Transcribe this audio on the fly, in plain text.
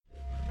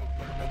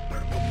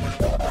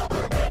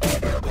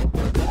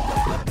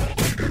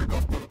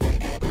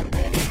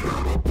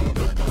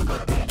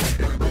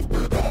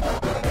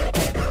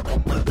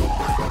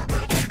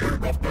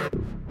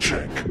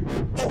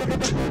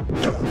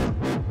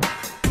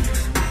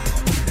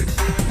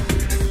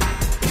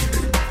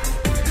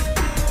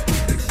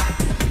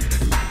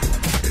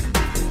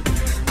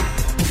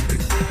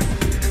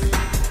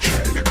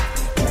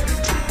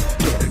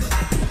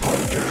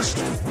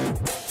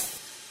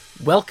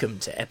Welcome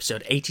to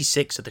episode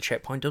 86 of the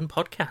Checkpoint Done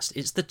podcast.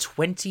 It's the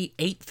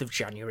 28th of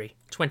January,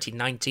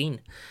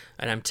 2019,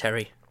 and I'm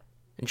Terry.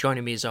 And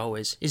joining me as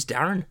always is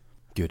Darren.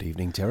 Good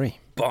evening, Terry.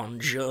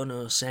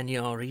 Buongiorno,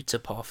 senorita,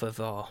 por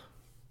favor.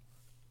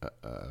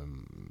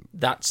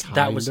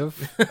 That was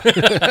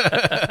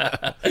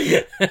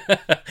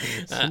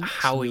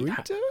Howie.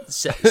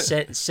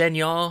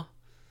 Senor,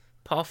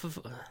 por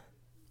favor.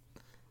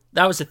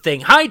 That was the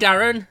thing. Hi,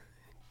 Darren.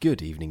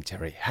 Good evening,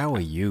 Terry. How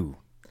are you?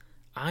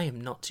 I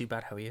am not too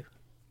bad. How are you?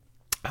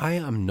 I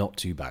am not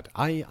too bad.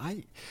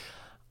 I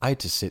had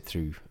to sit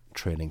through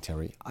training,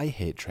 Terry. I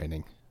hate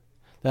training.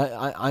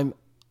 I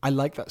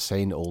like that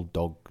saying, "Old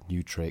dog,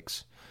 new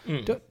tricks."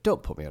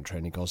 Don't put me on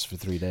training course for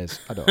 3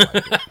 days. I don't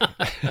like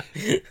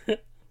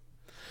it.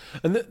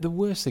 And the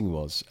worst thing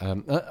was, I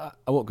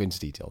won't go into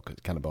detail because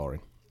it's kind of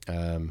boring.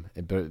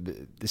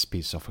 But this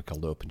piece of software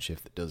called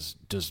OpenShift that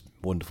does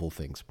wonderful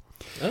things.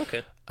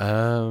 Okay.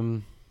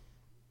 The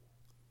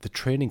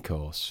training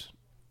course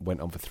went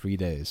on for 3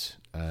 days,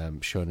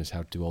 showing us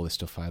how to do all this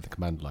stuff via the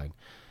command line.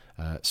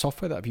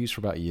 Software that I've used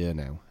for about a year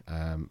now.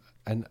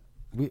 And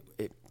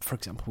for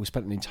example, we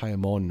spent an entire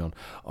morning on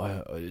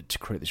to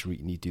create this route,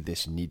 you need to do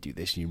this, and you need to do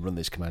this, and you run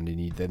this command, and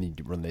you need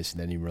to run this, and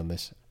then you run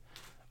this.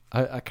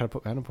 I kind of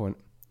put my hand up and went,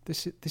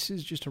 this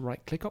is just a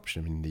right-click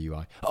option in the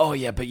UI. Oh,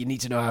 yeah, but you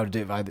need to know how to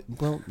do it via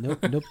well, no,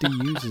 nobody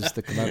uses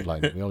the command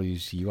line. We all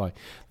use UI.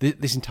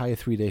 This entire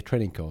 3-day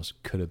training course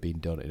could have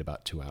been done in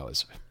about 2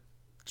 hours.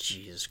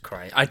 Jesus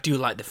Christ. I do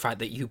like the fact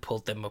that you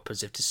pulled them up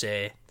as if to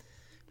say,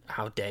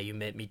 how dare you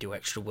make me do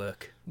extra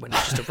work when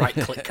it's just a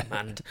right-click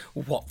command.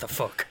 What the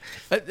fuck?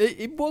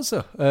 It was,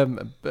 though.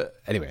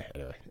 But anyway.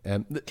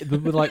 They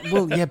were like,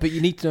 well, yeah, but you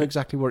need to know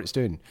exactly what it's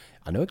doing.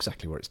 I know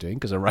exactly what it's doing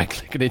because I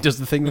right-click and it does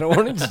the thing that I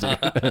want it to do.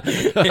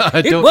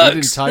 I don't need an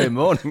entire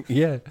morning.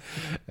 Yeah.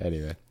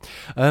 Anyway.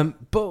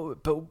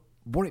 But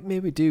what it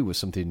made me do was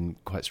something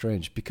quite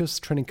strange. Because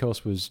the training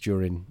course was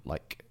during,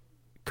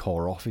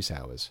 core office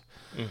hours,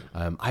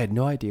 I had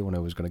no idea when I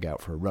was going to get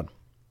out for a run.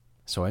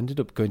 So I ended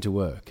up going to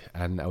work,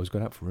 and I was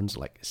going out for runs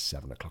at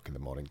 7 o'clock in the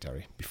morning,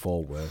 Terry,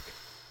 before work.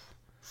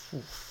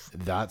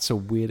 That's a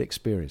weird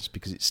experience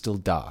because it's still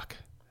dark.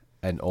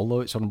 And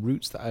although it's on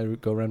routes that I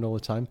go around all the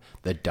time,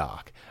 they're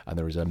dark. And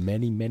there is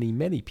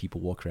many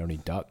people walk around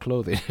in dark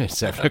clothing at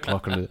 7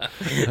 o'clock on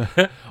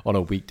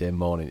a weekday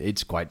morning.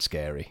 It's quite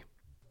scary.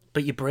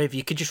 But you're brave.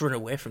 You could just run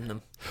away from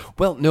them.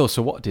 Well, no.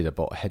 So what I did, I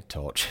bought a head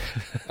torch.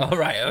 All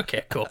right.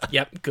 Okay, cool.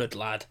 Yep, good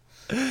lad.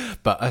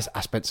 But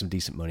I spent some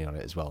decent money on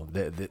it as well.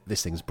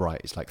 This thing's bright.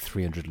 It's like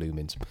 300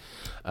 lumens.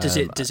 Does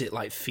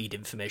it feed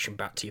information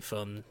back to your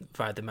phone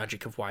via the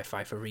magic of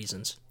Wi-Fi for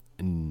reasons?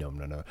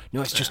 No.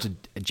 It's just a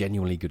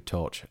genuinely good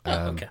torch.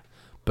 Okay.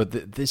 But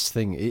this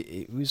thing,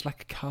 it was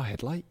like a car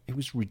headlight. It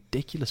was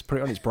ridiculous. Put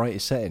it on its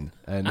brightest setting,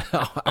 and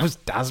I was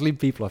dazzling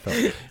people. I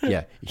thought,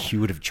 yeah, you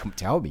would have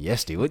jumped out at me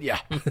yesterday, wouldn't you?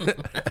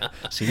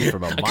 See me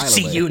from a mile away. I can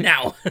see you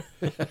now.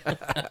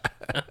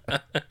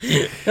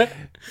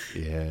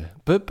 Yeah,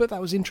 but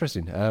that was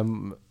interesting.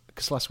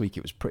 Because last week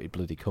it was pretty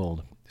bloody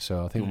cold.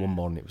 So I think one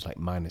morning it was like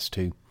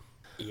 -2.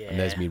 Yeah. And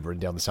there's me running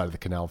down the side of the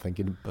canal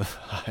thinking,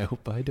 I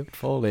hope I don't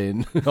fall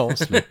in or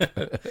slip.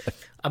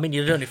 I mean,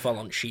 you'd only fall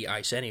on sheet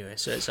ice anyway,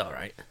 so it's all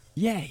right.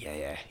 Yeah.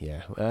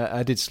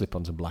 I did slip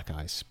on some black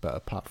ice, but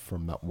apart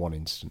from that one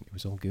incident, it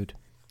was all good.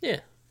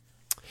 Yeah.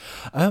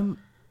 I've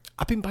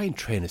been buying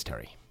trainers,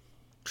 Terry.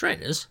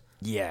 Trainers?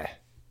 Yeah.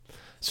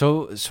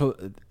 So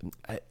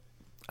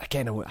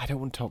again, I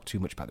don't want to talk too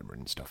much about the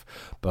running stuff,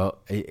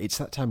 but it's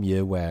that time of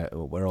year where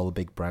all the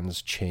big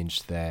brands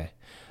changed their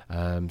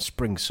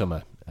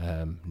spring-summer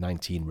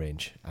 19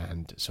 range,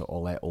 and so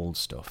all their old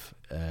stuff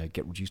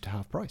get reduced to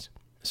half price.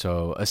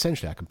 So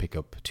essentially I can pick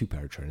up 2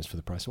 pair of trainers for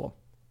the price of 1.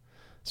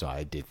 So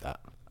I did that,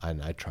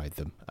 and I tried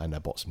them, and I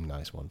bought some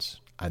nice ones,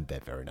 and they're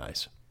very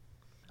nice.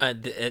 I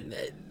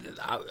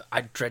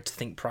dread to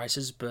think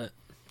prices, but...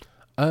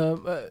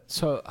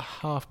 So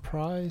half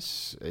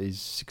price is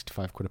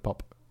 65 quid a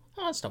pop.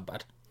 Oh, that's not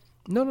bad.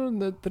 No,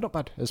 they're not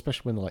bad,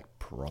 especially when they're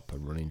proper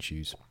running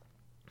shoes.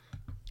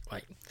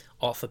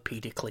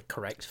 Orthopedically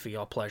correct for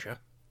your pleasure.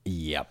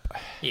 Yep.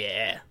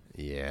 Yeah.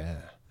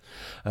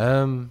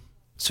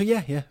 So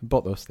yeah,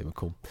 bought those. They were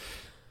cool.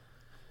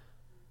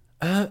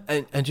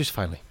 And just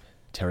finally,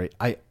 Terry,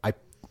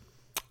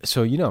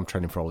 so I'm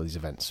training for all of these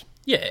events.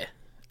 Yeah.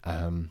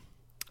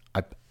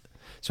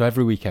 So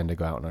every weekend I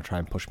go out and I try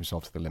and push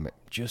myself to the limit,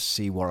 just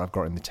see what I've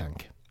got in the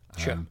tank.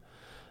 Sure.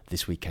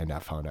 This weekend I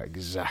found out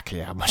exactly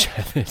how much I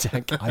had in the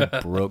tank. I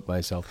broke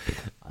myself.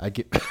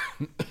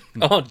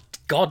 Oh,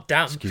 god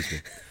damn. Excuse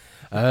me.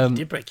 You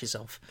did break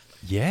yourself.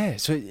 Yeah,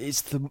 so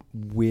it's the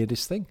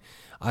weirdest thing.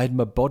 I had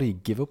my body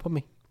give up on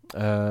me.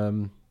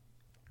 I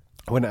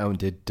went out and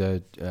did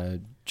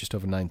just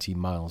over 19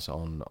 miles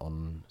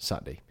on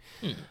Saturday,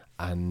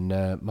 and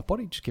my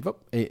body just gave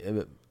up.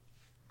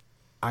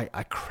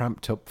 I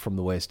cramped up from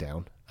the waist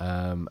down,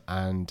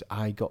 and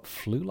I got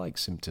flu-like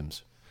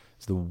symptoms.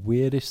 It's the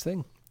weirdest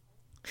thing.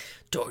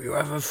 Don't you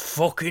ever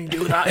fucking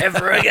do that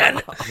ever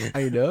again.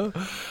 I know.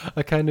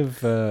 I kind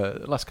of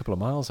last couple of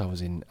miles I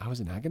was in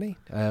agony.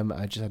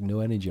 I just had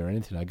no energy or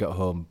anything. I got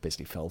home,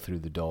 basically fell through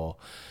the door,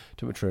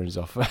 took my trainers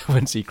off,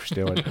 went to see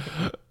Christina, went,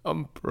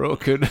 I'm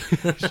broken.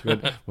 She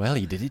went, well,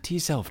 you did it to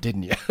yourself,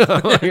 didn't you?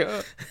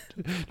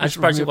 I'm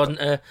surprised it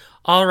wasn't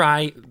all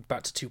right,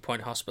 back to 2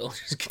 Point Hospital.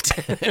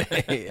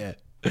 Yeah.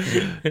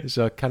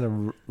 So I kind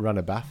of ran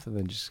a bath and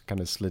then just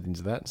kind of slid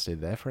into that and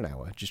stayed there for an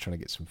hour, just trying to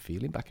get some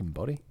feeling back in my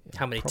body.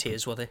 How many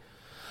tears were they?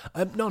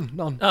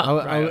 None. Oh,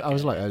 I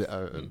was like,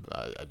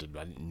 I did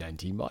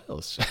 19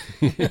 miles.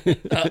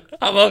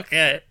 I'm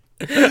okay.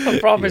 I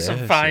promise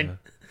I'm fine.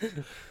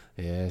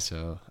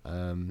 So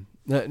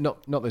no,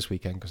 not this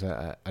weekend because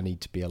I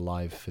need to be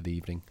alive for the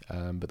evening.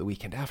 But the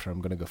weekend after,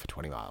 I'm going to go for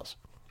 20 miles.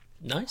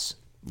 Nice.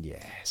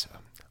 Yeah, so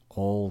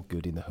all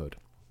good in the hood.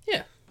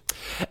 Yeah.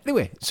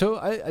 Anyway, so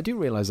I do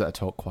realise that I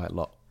talk quite a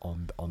lot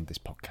on this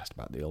podcast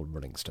about the old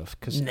running stuff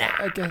because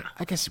I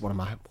guess it's one of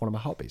my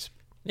hobbies.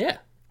 Yeah.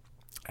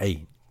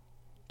 Hey,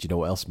 do you know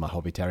what else is my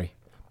hobby, Terry?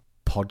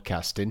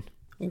 Podcasting.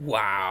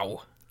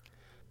 Wow.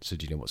 So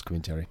do you know what's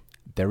coming, Terry?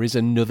 There is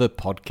another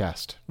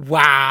podcast.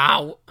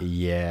 Wow.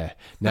 Yeah.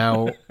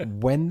 Now,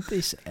 when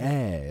this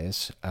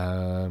airs,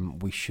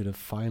 we should have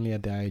finally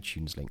had the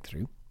iTunes link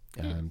through.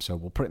 So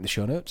we'll put it in the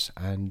show notes,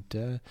 and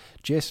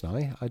Jason and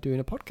I are doing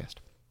a podcast.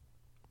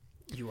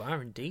 You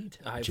are indeed.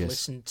 I've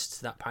listened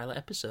to that pilot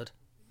episode.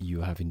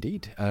 You have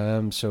indeed.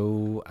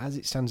 So as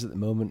it stands at the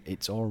moment,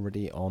 it's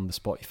already on the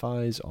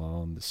Spotify's,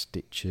 on the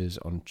Stitchers,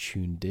 on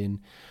Tuned In.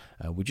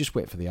 We just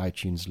wait for the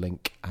iTunes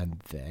link,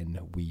 and then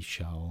we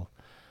shall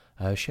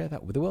share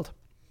that with the world.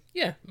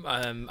 Yeah,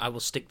 I will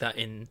stick that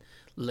in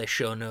the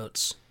show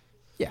notes.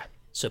 Yeah.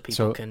 So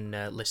people can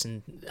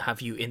listen,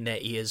 have you in their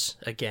ears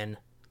again.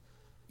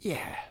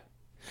 Yeah.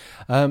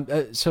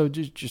 So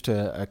just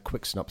a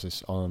quick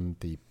synopsis on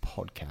the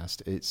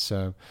podcast. It's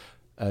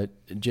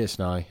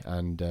Jason and I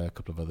and a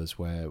couple of others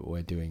where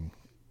we're doing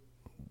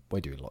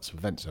lots of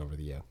events over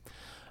the year.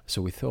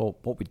 So we thought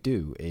what we'd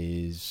do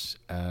is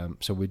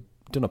so we've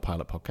done a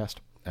pilot podcast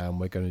and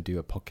we're going to do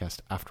a podcast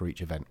after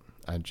each event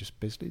and just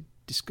basically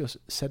discuss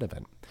said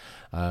event.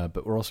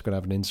 But we're also going to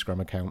have an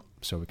Instagram account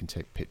so we can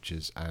take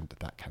pictures and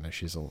that kind of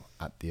shizzle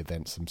at the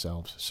events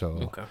themselves.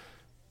 So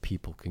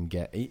people can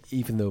get,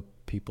 even though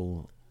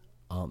people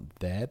aren't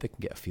there, they can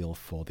get a feel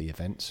for the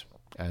events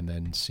and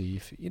then see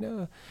if,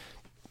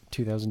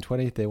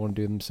 2020, if they want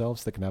to do it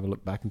themselves, they can have a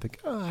look back and think,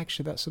 oh,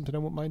 actually, that's something I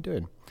wouldn't mind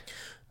doing.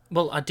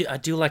 Well, I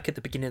do like at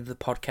the beginning of the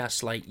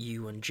podcast, like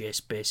you and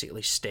Jace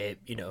basically state,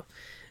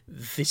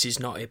 this is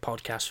not a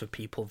podcast for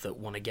people that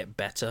want to get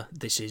better.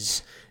 This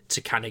is to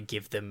kind of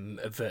give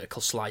them a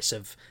vertical slice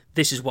of,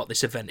 this is what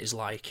this event is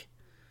like.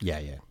 Yeah.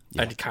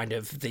 And kind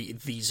of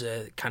these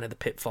are kind of the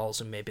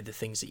pitfalls and maybe the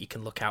things that you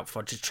can look out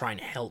for to try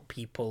and help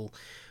people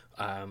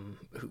who,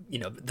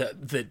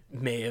 that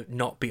may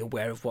not be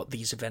aware of what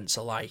these events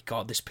are like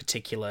or this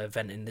particular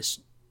event in this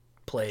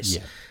place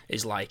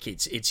is like.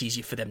 It's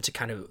easy for them to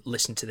kind of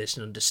listen to this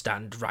and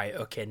understand, right,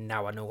 okay,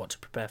 now I know what to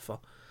prepare for.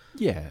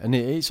 Yeah, and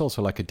it's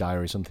also like a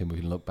diary, something we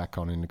can look back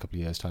on in a couple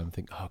of years' time and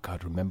think, oh,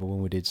 God, remember when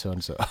we did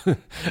so-and-so? I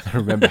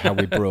remember how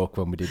we broke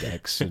when we did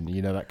X and,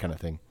 that kind of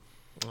thing.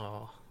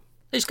 Oh,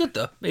 it's good,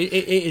 though. It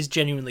is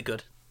genuinely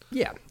good.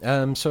 Yeah,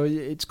 so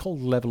it's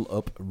called Level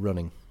Up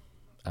Running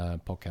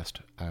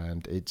podcast,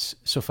 and it's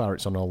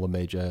on all the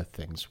major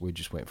things. We're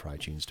just waiting for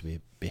iTunes to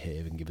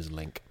behave and give us a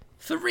link.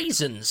 For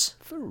reasons,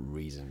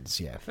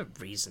 yeah. For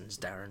reasons,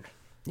 Darren.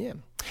 Yeah.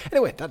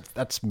 Anyway,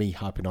 that's me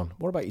harping on.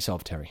 What about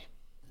yourself, Terry?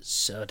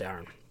 So,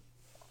 Darren,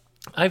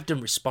 I've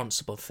done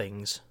responsible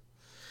things.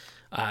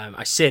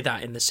 I say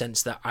that in the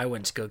sense that I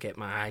went to go get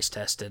my eyes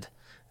tested,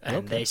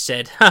 and they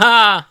said,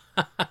 ha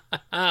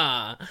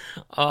ha,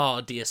 oh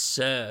dear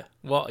sir,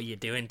 what are you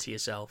doing to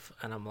yourself?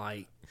 And I'm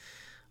like,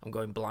 I'm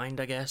going blind,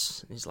 I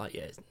guess. And he's like,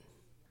 yeah,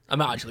 I'm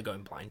not actually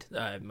going blind.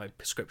 My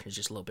prescription is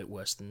just a little bit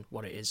worse than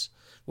what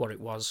it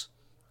was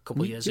a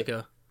couple of years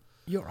ago.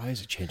 Your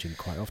eyes are changing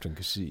quite often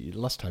because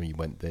last time you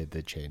went,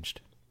 they changed.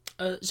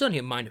 It's only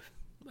a minor.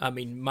 I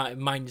mean,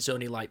 mine is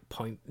only like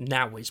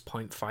now is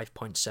 0.5,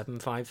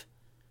 0.75,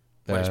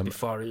 whereas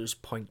before it was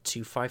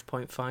 0.25,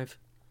 0.5.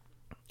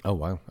 Oh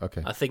wow!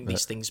 Okay. I think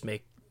these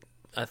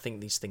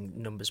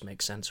numbers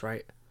make sense,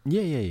 right?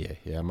 Yeah.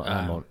 I'm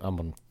on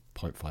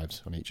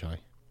 0.5s on each eye.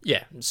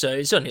 Yeah, so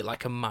it's only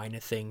like a minor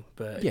thing,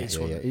 but it's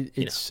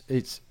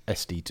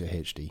SD to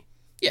HD.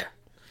 Yeah.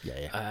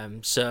 Yeah.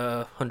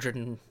 So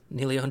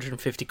nearly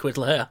 150 quid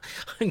later,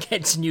 I'm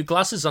getting some new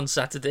glasses on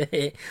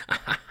Saturday.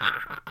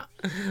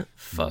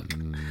 Fuck.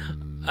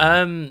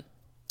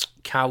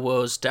 Car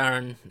woes,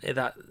 Darren.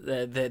 That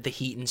the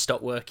heating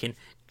stopped working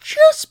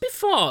just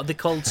before the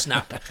cold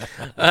snap.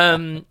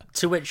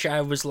 To which I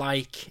was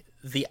like,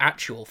 the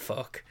actual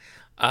fuck.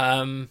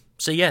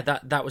 So yeah,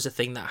 that was a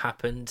thing that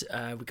happened.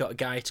 We got a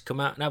guy to come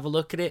out and have a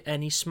look at it,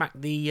 and he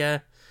smacked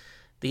the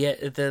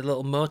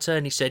little motor,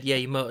 and he said, "Yeah,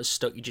 your motor's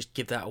stuck. You just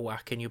give that a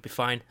whack, and you'll be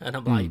fine." And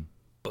I'm like,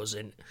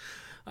 buzzing.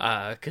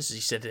 because he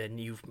said a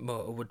new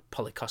motor would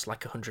probably cost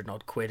like 100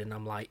 odd quid, and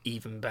I'm like,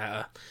 even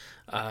better.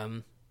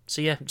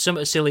 So yeah,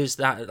 something as silly as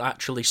that,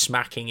 actually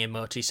smacking him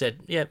motor. He said,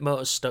 yeah,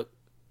 motor's stuck,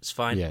 it's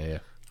fine. Yeah.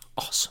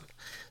 Awesome.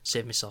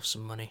 Save myself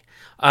some money.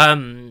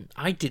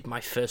 I did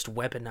my first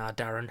webinar,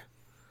 Darren.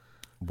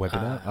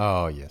 Webinar?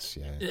 Oh, yes,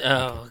 yeah.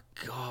 Oh,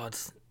 God.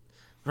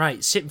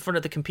 Right, sit in front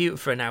of the computer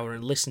for an hour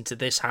and listen to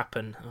this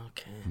happen.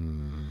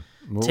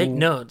 Okay. Take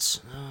notes.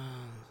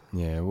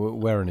 Yeah,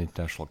 we're an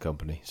international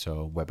company,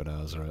 so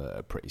webinars are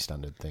a pretty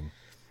standard thing.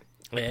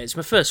 Yeah, it's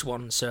my first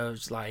one, so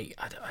it's like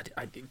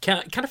I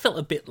kind of felt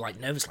a bit like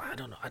nervous. Like I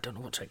don't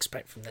know what to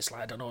expect from this.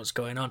 Like I don't know what's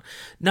going on.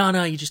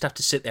 No, you just have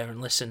to sit there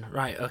and listen.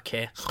 Right,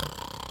 okay.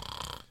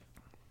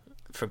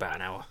 For about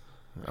an hour.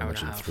 I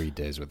imagine 3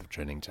 days worth of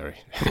training, Terry.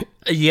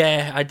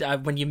 Yeah, I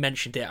when you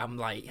mentioned it, I'm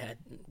like, yeah,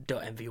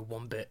 don't envy you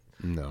one bit.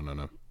 No.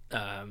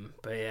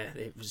 But yeah,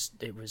 it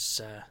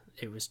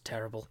was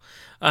terrible.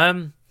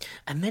 And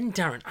then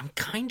Darren, I'm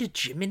kind of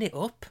gymming it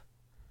up.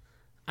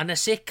 And I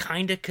say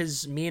kinda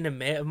because me and a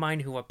mate of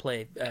mine who I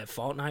play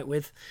Fortnite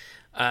with,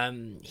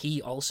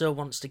 he also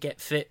wants to get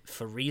fit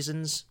for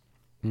reasons.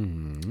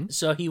 Mm-hmm.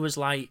 So he was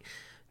like,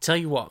 tell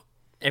you what,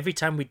 every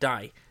time we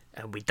die,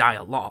 and we die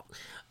a lot,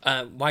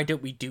 why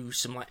don't we do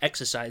some like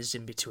exercises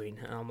in between?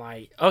 And I'm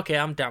like, okay,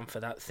 I'm down for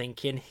that,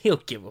 thinking he'll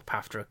give up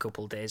after a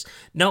couple of days.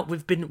 No,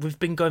 we've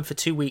been going for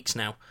 2 weeks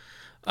now.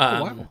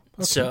 Wow.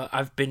 Okay. So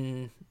I've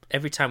been,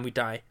 every time we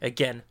die,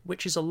 again,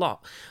 which is a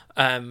lot,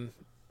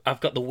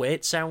 I've got the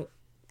weights out.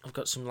 I've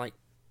got some like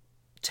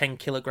 10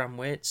 kilogram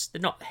weights.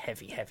 They're not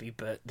heavy,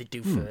 but they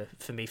do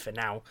for me for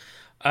now.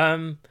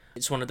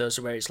 It's one of those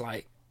where it's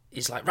like,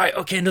 he's like, right,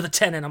 okay, another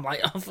 10, and I'm like,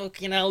 oh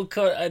fucking hell,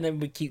 cut, and then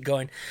we keep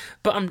going.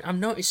 But I'm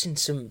noticing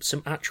some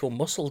actual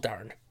muscle,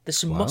 Darren. There's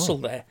some muscle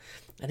there,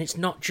 and it's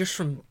not just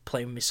from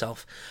playing with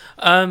myself.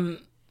 I'm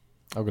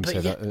going to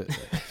say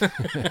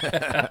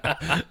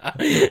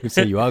that.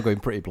 So you are going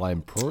pretty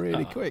blind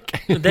pretty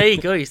quick. There you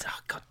go. Oh,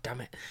 God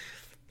damn it.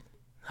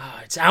 Oh,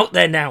 it's out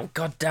there now.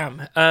 God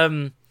damn.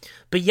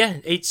 But yeah,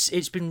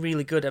 it's been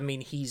really good. I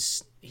mean,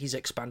 he's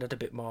expanded a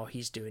bit more.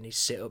 He's doing his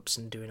sit-ups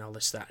and doing all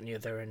this, that, and the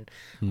other. And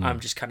I'm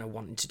just kind of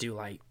wanting to do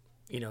like,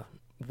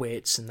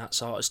 weights and that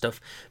sort of stuff.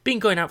 Been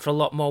going out for a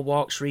lot more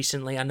walks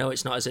recently. I know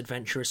it's not as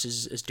adventurous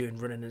as doing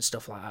running and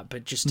stuff like that,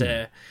 but just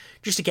to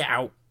get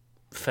out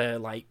for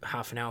like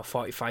half an hour,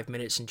 45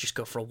 minutes, and just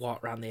go for a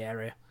walk around the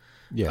area.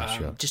 Yeah,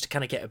 sure. Just to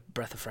kind of get a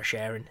breath of fresh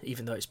air in,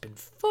 even though it's been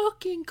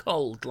fucking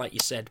cold, like you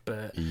said.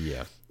 But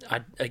yeah,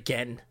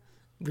 again,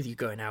 with you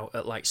going out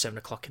at like 7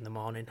 o'clock in the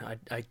morning,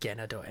 I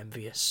don't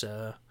envy you.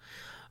 So,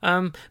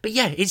 but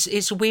yeah,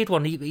 it's a weird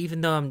one.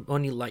 Even though I'm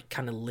only like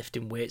kind of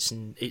lifting weights,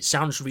 and it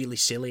sounds really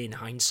silly in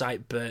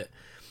hindsight, but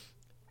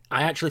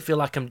I actually feel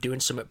like I'm doing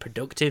something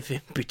productive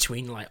in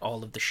between like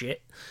all of the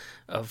shit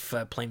of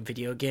playing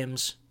video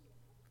games.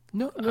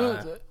 No.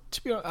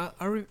 To be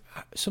honest,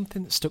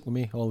 something that stuck with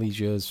me all these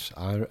years.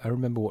 I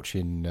remember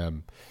watching.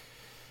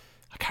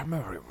 I can't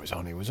remember what it was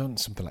on. It was on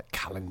something like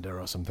Calendar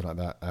or something like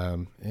that.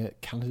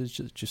 Calendar's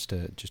just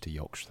a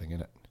Yorkshire thing,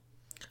 isn't it?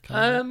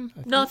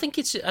 No, I think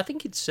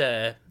it's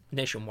a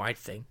nationwide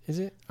thing. Is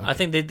it? Okay. I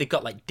think they've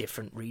got like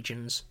different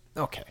regions.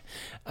 Okay.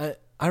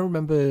 I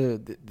remember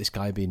this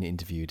guy being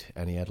interviewed,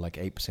 and he had like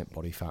 8%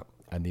 body fat,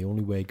 and the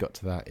only way he got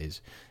to that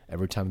is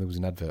every time there was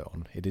an advert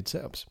on, he did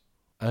sit-ups.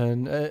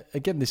 And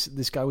again,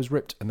 this guy was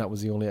ripped, and that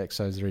was the only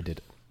exercise that he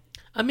did.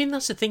 I mean,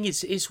 that's the thing.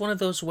 It's one of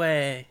those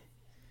where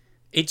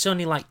it's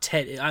only like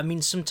 10. I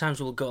mean,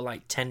 sometimes we'll go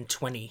like 10,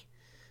 20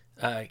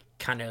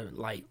 kind of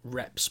like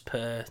reps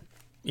per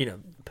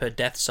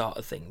death sort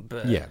of thing.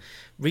 But yeah,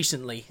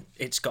 recently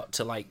it's got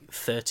to like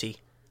 30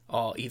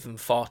 or even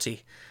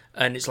 40.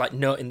 And it's like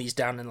noting these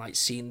down and like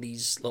seeing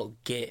these little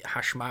gate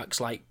hash marks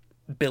like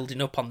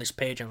building up on this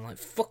page, and I'm like,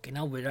 fucking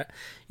hell, we're at,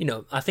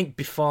 I think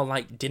before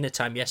like dinner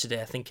time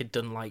yesterday, I think I'd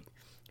done like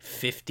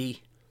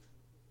 50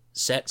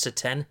 sets of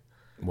 10.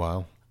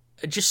 Wow.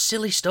 Just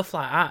silly stuff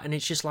like that, and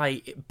it's just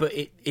like, but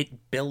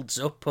it builds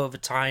up over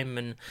time,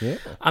 and yeah.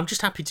 I'm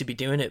just happy to be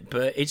doing it.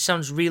 But it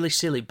sounds really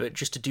silly, but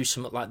just to do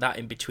something like that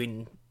in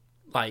between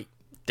like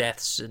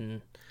deaths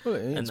and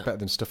better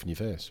than stuff in your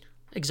face.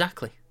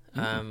 Exactly.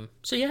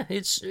 So yeah,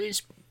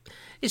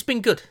 it's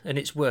been good, and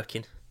it's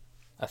working,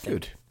 I think.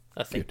 Good.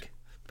 I think. Good.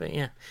 But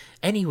yeah.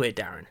 Anyway,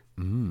 Darren,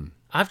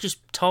 I've just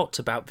talked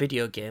about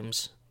video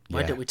games.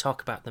 Why don't we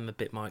talk about them a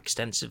bit more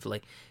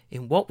extensively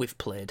in what we've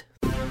played?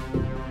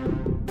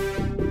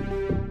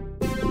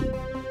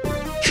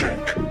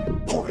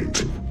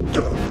 Checkpoint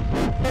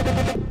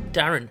done.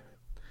 Darren,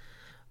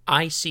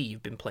 I see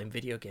you've been playing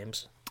video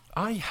games.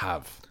 I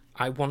have.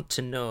 I want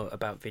to know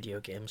about video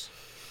games.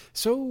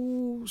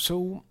 So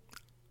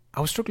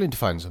I was struggling to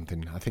find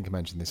something. I think I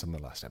mentioned this on the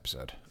last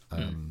episode.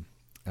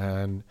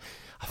 And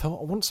I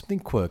thought I want something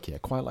quirky. I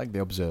quite like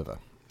The Observer.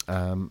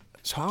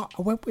 So I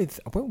went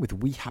with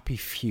We Happy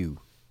Few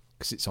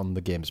because it's on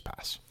the Games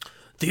Pass.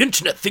 The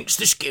internet thinks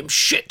this game's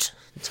shit.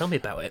 Tell me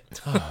about it.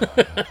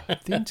 The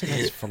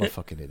internet's full of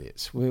fucking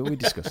idiots. We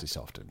discuss this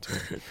often too.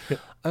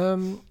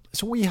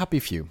 So We Happy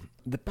Few.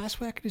 The best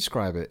way I can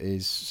describe it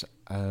is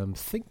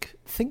think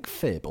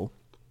Fable,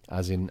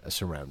 as in a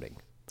surrounding,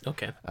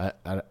 Okay.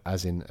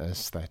 as in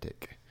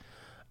aesthetic.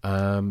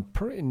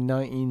 Put it in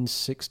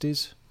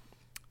 1960s,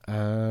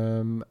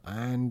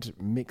 and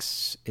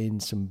mix in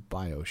some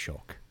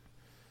BioShock.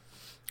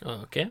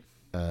 Okay.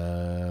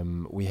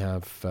 We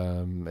have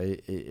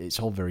it's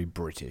all very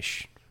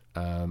British,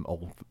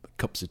 all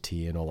cups of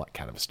tea and all that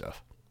kind of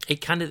stuff. It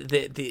kind of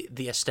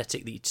the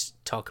aesthetic that you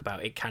talk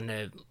about. It kind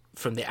of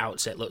from the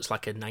outset looks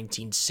like a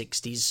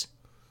 1960s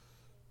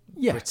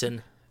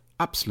Britain.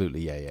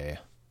 Absolutely, yeah.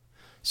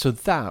 So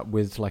that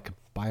with like a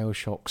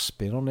BioShock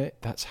spin on it,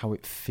 that's how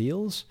it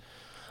feels.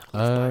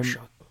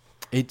 BioShock.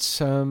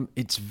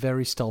 It's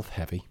very stealth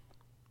heavy.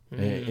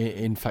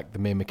 In fact, the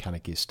main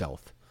mechanic is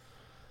stealth.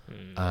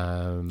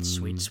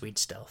 Sweet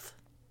stealth.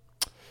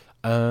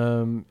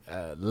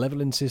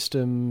 Leveling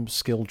system,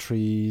 skill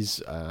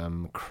trees,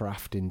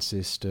 crafting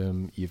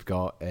system. You've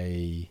got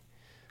a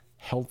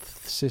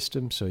health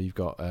system, so you've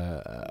got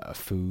a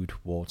food,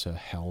 water,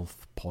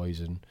 health,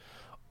 poison,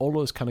 all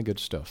those kind of good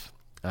stuff.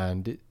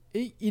 And it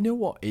you know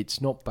what?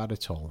 It's not bad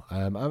at all.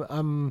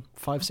 I'm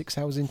 5-6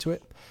 hours into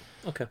it.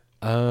 Okay.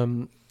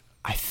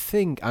 I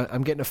think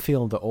I'm getting a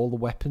feel that all the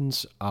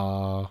weapons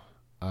are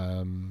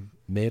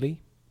melee.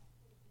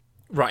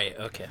 Right,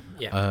 okay,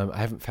 yeah. I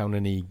haven't found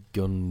any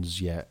guns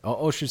yet.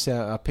 Or I should say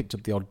I picked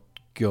up the odd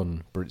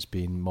gun, but it's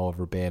been more of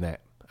a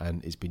bayonet,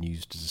 and it's been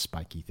used as a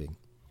spiky thing.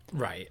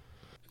 Right.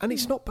 And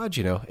it's not bad,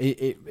 you know.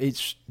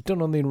 It's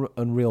done on the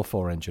Unreal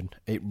 4 engine.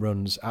 It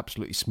runs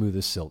absolutely smooth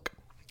as silk.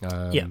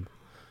 Yeah.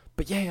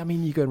 But yeah, I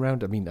mean, you go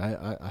around. I mean,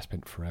 I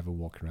spent forever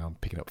walking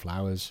around picking up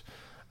flowers,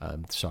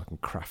 so I can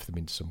craft them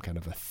into some kind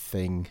of a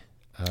thing.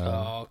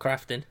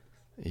 Crafting.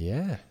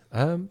 Yeah.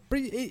 But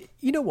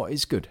you know what?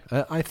 It's good.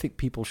 I think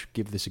people should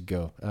give this a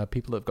go.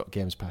 People that have got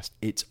Games Pass,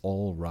 it's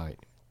all right.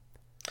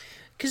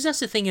 Because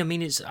that's the thing. I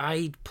mean,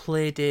 I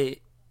played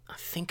it. I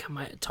think I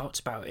might have talked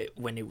about it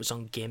when it was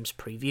on Games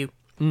Preview.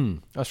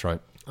 That's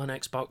right. On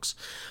Xbox,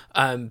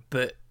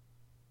 but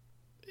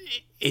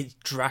it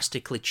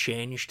drastically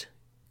changed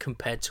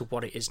compared to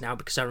what it is now,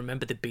 because I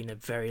remember there being a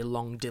very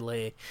long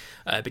delay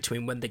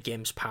between when the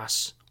Games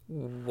Pass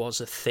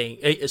was a thing.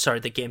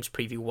 The Games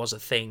Preview was a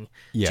thing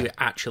to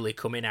actually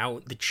coming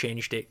out. They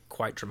changed it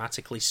quite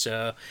dramatically.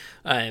 So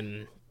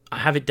I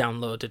have it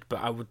downloaded, but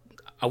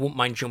I wouldn't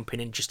mind jumping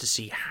in just to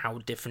see how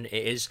different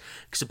it is,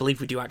 because I believe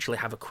we do actually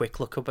have a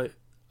quick look at it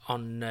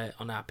on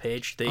our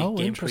page, the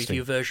game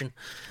preview version.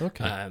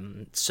 Okay.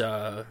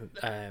 So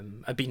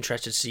I'd be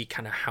interested to see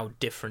kind of how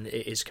different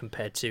it is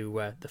compared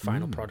to the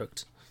final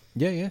product.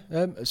 Yeah.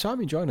 So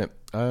I'm enjoying it.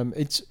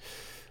 It's,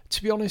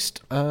 to be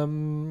honest,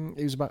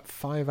 it was about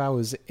 5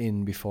 hours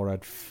in before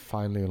I'd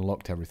finally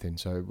unlocked everything.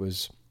 So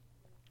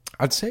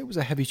I'd say it was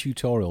a heavy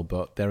tutorial,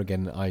 but there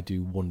again, I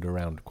do wander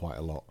around quite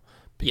a lot,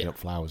 picking up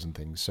flowers and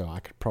things. So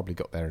I could probably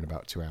got there in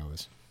about 2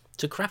 hours.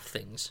 To craft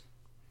things?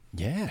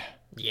 Yeah.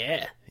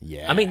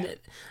 I mean,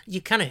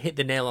 you kind of hit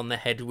the nail on the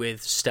head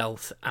with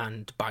stealth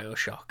and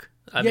BioShock.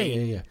 I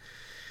mean,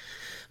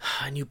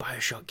 a new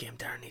BioShock game,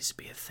 Darren, needs to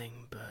be a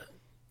thing, but...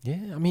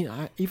 Yeah, I mean,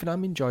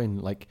 I'm enjoying,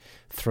 like,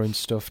 throwing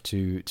stuff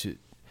to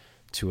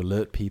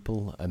alert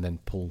people and then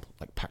pull,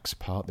 like, packs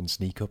apart, then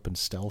sneak up and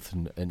stealth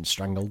and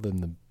strangle them,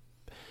 then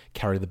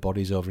carry the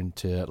bodies over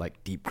into,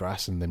 like, deep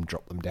grass and then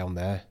drop them down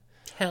there.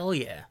 Hell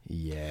yeah.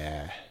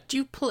 Yeah.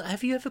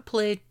 Have you ever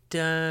played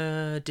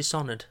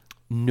Dishonored?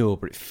 No,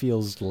 but it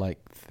feels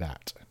like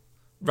that.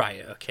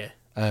 Right, okay.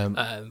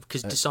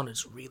 Because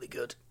Dishonored's really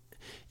good.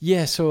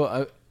 Yeah,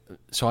 so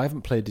I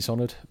haven't played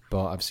Dishonored,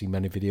 but I've seen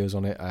many videos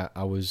on it.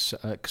 I was,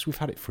 because we've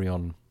had it free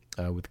on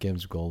with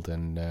Games of Gold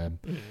and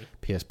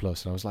PS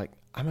Plus, and I was like,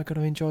 am I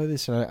going to enjoy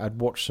this? And I'd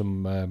watched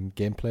some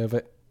gameplay of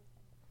it,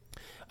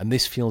 and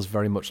this feels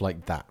very much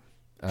like that.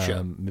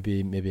 Sure.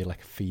 Maybe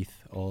like a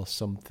Thief or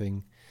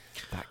something,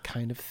 that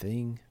kind of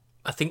thing.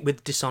 I think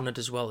with Dishonored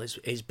as well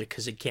is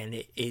because, again,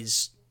 it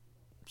is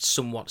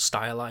somewhat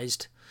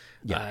stylized.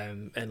 Yeah.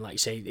 And like you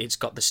say, it's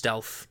got the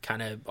stealth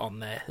kind of on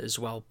there as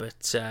well.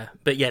 But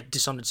yeah,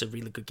 Dishonored's a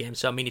really good game.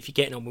 So I mean, if you're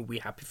getting on with We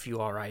Happy Few,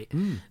 all right,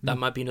 that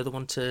might be another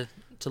one to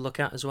look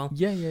at as well.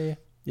 Yeah.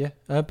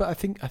 But I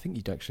think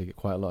you'd actually get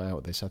quite a lot out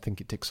of this. I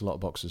think it ticks a lot of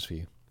boxes for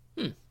you.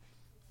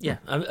 Yeah,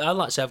 I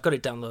like to say I've got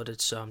it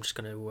downloaded, so I'm just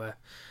going to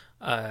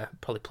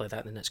probably play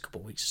that in the next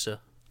couple of weeks or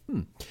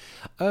so.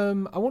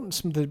 I wanted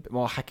something a bit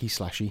more hacky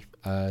slashy,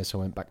 so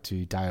I went back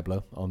to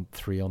Diablo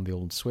 3 on the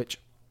old Switch.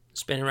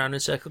 Spinning around in a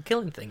circle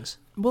killing things?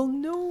 Well,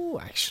 no,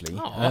 actually.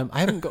 I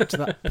haven't got to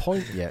that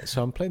point yet,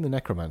 so I'm playing the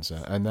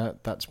Necromancer, and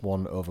that's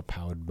one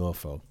overpowered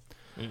mofo.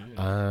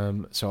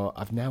 So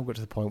I've now got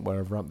to the point where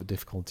I've ramped the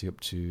difficulty up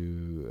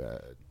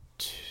to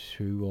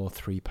 2 or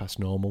 3 past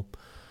normal,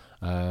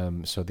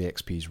 so the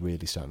XP is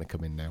really starting to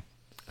come in now.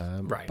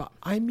 Right. But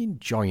I'm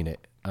enjoying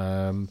it.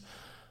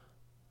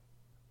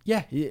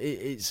 Yeah,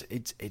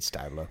 it's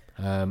Diablo.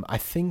 I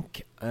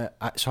think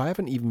so. I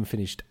haven't even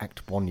finished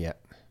Act 1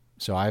 yet,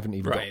 so I haven't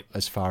even got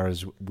as far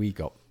as we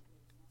got.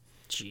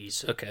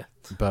 Jeez, okay.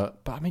 But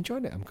I'm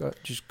enjoying it.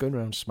 Just going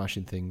around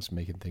smashing things,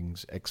 making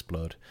things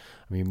explode.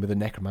 I mean, with the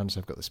necromancer,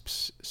 I've got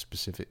this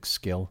specific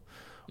skill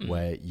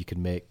where you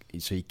can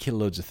so you kill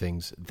loads of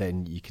things,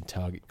 then you can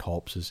target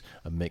corpses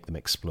and make them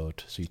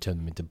explode. So you turn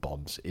them into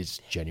bombs. It's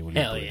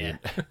genuinely Hell brilliant.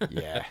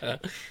 Yeah.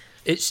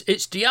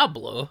 It's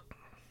Diablo,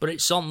 but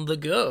it's on the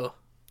go.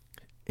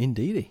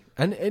 Indeedy.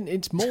 And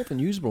it's more than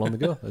usable on the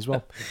go as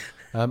well.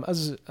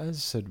 As I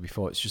said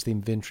before, it's just the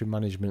inventory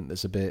management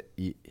that's a bit...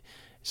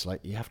 It's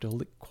like you have to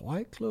hold it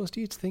quite close to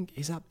you to think,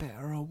 is that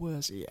better or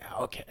worse? Yeah,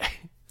 okay.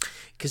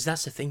 Because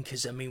that's the thing,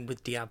 because, I mean,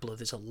 with Diablo,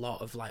 there's a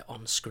lot of, like,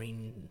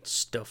 on-screen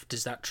stuff.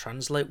 Does that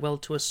translate well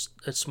to a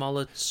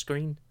smaller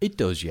screen? It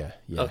does, yeah.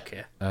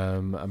 Okay.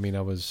 I mean,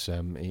 I was,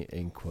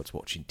 in quotes,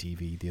 watching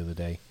TV the other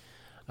day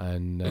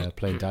and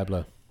playing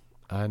Diablo,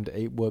 and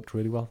it worked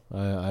really well.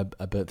 I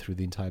burnt through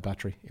the entire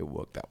battery. It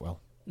worked that well.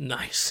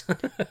 Nice.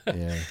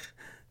 Yeah.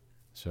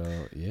 So,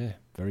 yeah,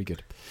 very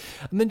good.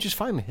 And then just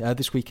finally,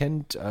 this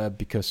weekend,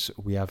 because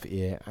we have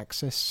EA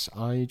Access,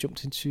 I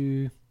jumped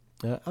into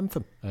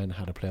Anthem and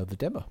had a play of the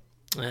demo.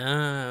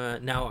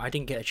 Now, I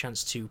didn't get a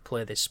chance to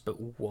play this, but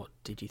what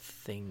did you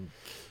think?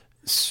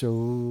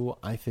 So,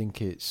 I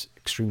think it's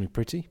extremely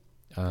pretty.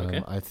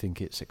 Okay. I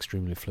think it's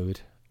extremely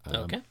fluid.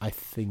 Okay. I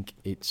think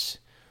it's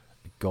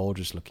a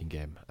gorgeous-looking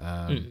game.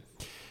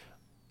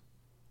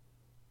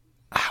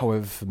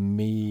 However, for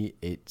me,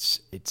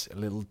 it's a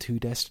little too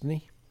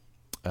Destiny.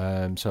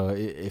 So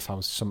if I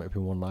was to sum it up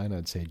in one line,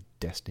 I'd say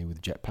Destiny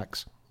with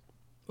jetpacks.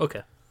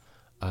 Okay.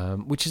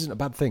 Which isn't a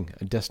bad thing.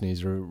 Destiny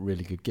is a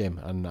really good game,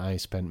 and I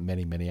spent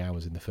many, many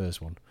hours in the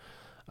first one.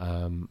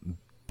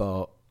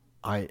 But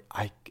I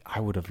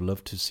would have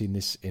loved to have seen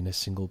this in a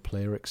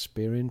single-player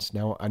experience.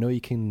 Now, I know you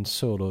can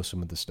solo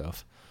some of the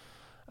stuff,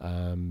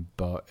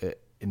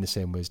 but in the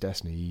same way as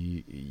Destiny,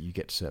 you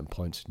get to certain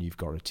points and you've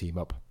got to team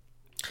up.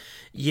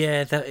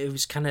 Yeah, it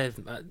was kind of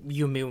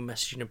you and me were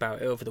messaging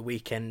about it over the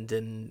weekend,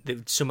 and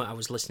something I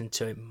was listening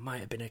to. It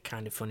might have been a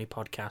Kind of Funny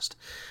podcast,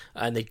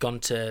 and they'd gone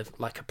to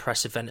like a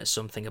press event or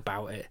something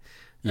about it.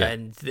 Yeah.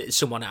 And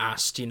someone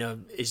asked,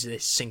 is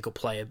this single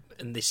player?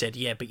 And they said,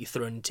 yeah, but you're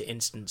thrown into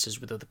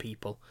instances with other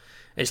people.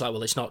 It's like,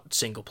 well, it's not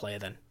single player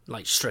then,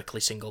 like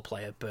strictly single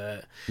player.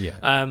 But yeah,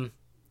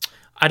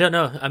 I don't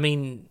know. I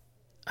mean,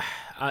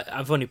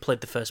 I've only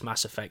played the first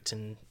Mass Effect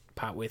and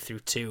partway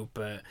through 2,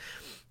 but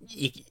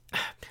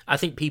I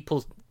think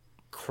people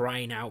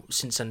crying out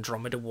since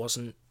Andromeda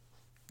wasn't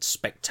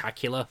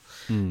spectacular.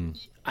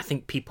 I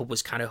think people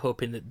was kind of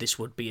hoping that this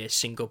would be a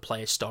single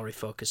player story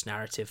focused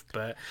narrative,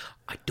 but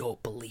I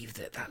don't believe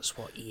that that's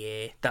what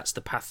that's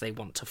the path they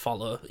want to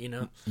follow.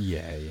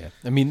 Yeah.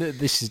 I mean,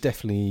 this is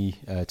definitely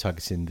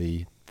targeting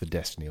the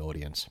Destiny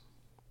audience.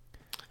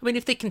 I mean,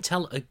 if they can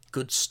tell a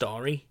good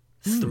story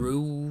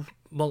through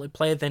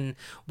multiplayer, then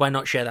why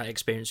not share that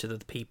experience with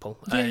other people?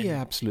 Yeah,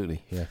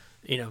 absolutely. Yeah.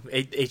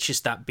 It's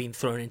just that being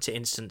thrown into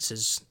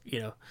instances,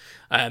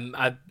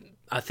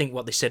 I think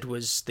what they said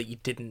was that you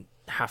didn't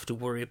have to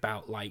worry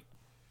about like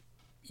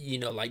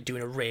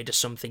doing a raid or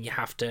something. You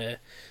have to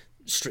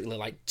strictly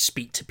like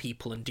speak to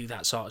people and do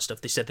that sort of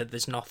stuff. They said that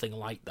there's nothing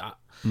like that.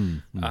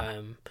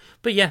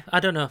 But yeah, I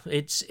don't know.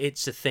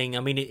 It's a thing. I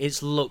mean,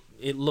 it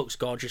looks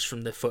gorgeous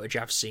from the footage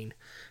I've seen.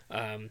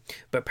 But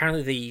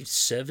apparently the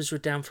servers were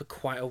down for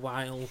quite a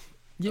while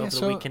over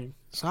the weekend.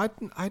 So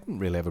I didn't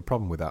really have a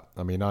problem with that.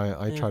 I mean,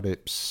 I tried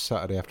it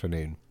Saturday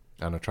afternoon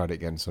and I tried it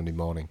again Sunday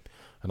morning,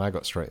 and I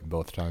got straight in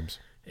both times.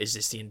 Is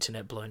this the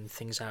internet blowing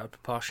things out of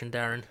proportion,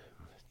 Darren?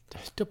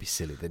 Don't be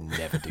silly. They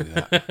never do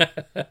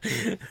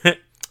that.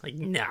 Like,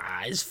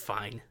 nah, it's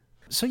fine.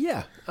 So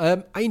yeah,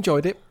 I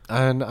enjoyed it,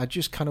 and I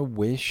just kind of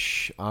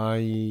wish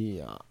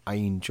I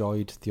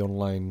enjoyed the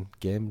online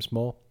games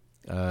more.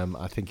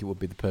 I think it would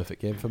be the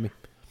perfect game for me.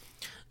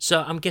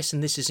 So I'm guessing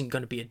this isn't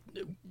going to be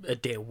a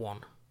day one.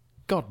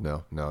 God,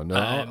 no.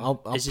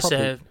 I'll is this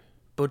a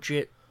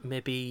budget,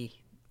 maybe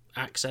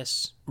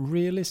access?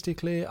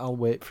 Realistically, I'll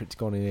wait for it to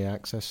go on EA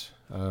Access,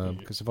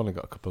 because I've only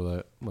got a couple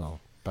of,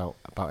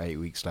 about 8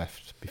 weeks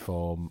left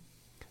before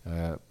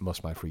most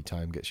of my free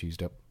time gets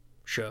used up.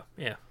 Sure,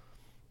 yeah.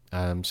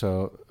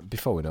 So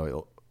before we know it,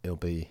 it'll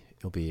be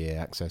EA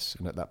Access,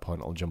 and at that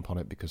point I'll jump on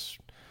it because,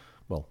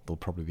 well, there'll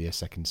probably be a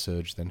second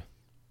surge then.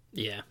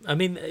 Yeah, I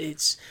mean,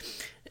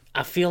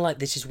 I feel like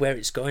this is where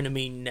it's going. I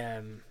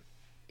mean,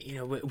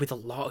 with a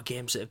lot of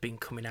games that have been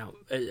coming out,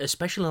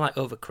 especially like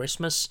over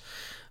Christmas,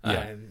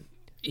 it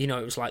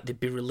was like they'd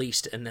be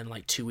released and then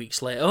like 2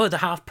 weeks later, they're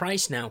half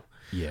price now.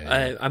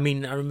 Yeah. I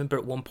mean, I remember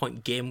at one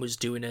point Game was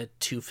doing a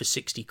 2 for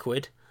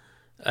 £60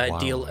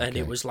 deal, and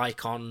it was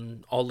like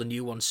on all the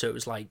new ones. So it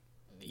was like,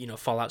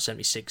 Fallout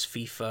 76,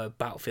 FIFA,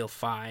 Battlefield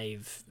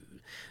 5,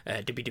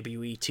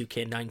 WWE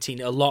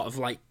 2K19, a lot of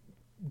like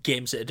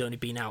games that had only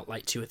been out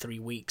like 2 or 3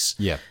 weeks.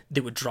 Yeah,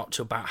 they would drop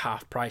to about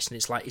half price, and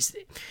it's like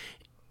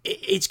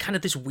it's kind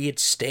of this weird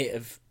state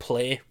of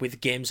play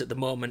with games at the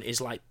moment. Is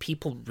like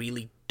people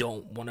really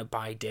don't want to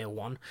buy day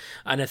one,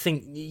 and I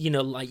think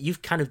like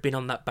you've kind of been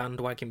on that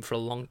bandwagon for a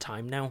long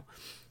time now,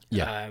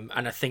 Yeah.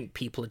 And I think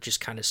people are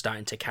just kind of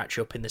starting to catch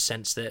up in the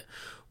sense that,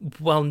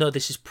 well, no,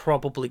 this is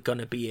probably going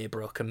to be a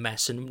broken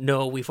mess, and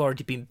no, we've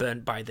already been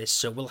burnt by this,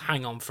 so we'll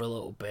hang on for a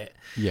little bit.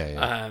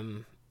 Yeah.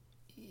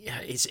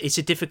 It's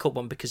a difficult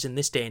one because in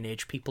this day and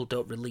age, people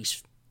don't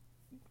release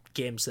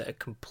games that are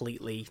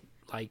completely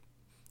like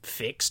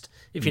fixed,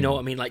 if you know what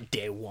I mean, like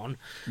day one.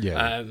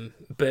 Yeah.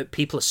 But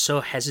people are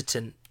so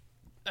hesitant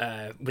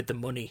with the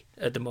money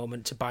at the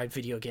moment to buy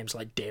video games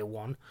like day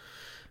one.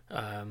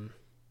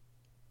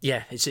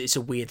 Yeah, it's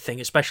a weird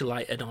thing, especially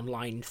like an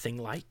online thing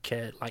like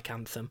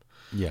Anthem.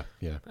 Yeah.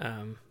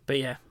 But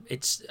yeah,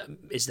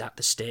 is that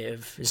the state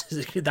of is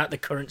that the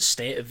current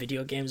state of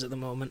video games at the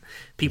moment?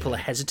 People are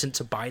hesitant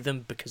to buy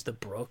them because they're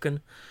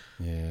broken.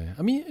 Yeah.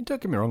 I mean,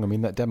 don't get me wrong. I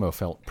mean, that demo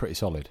felt pretty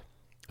solid.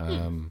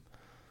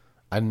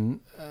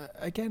 And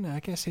again, I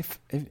guess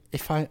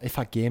if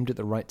I gamed at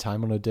the right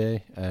time on a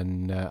day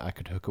and I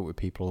could hook up with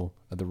people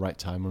at the right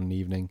time on an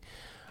evening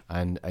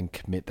and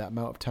commit that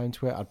amount of time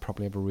to it, I'd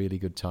probably have a really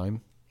good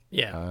time.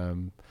 Yeah.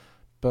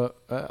 But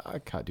I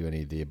can't do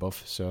any of the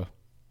above, so...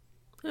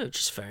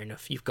 Which is fair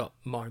enough. You've got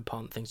more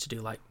important things to do,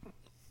 like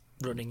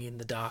running in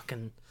the dark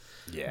and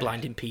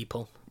blinding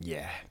people.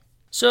 Yeah.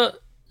 So,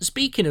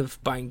 speaking of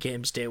buying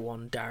games day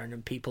one, Darren,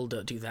 and people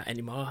don't do that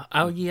anymore,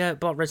 I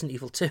bought Resident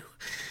Evil 2.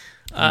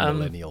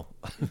 Millennial.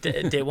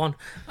 Day one.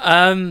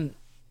 That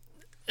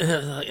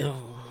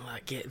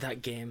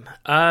game.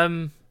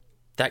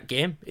 That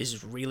game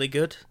is really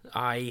good.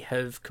 I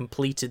have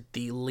completed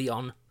the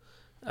Leon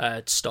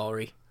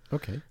story.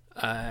 Okay.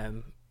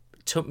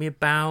 It took me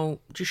about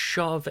just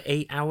short of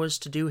 8 hours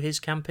to do his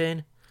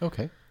campaign.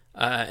 Okay.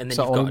 And then Is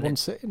that you've all got in one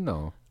sitting,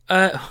 no?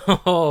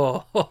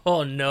 No.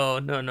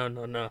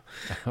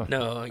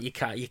 No, you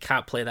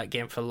can't play that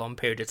game for a long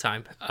period of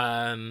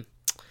time.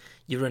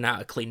 You run out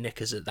of clean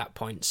knickers at that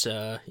point,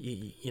 so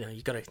you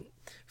got a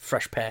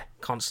fresh pair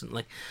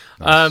constantly.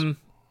 Nice.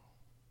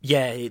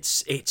 Yeah,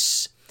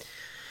 it's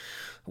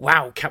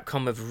wow,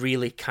 Capcom have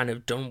really kind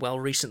of done well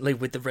recently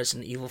with the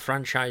Resident Evil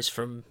franchise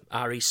from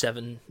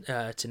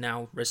RE7 to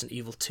now Resident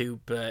Evil 2,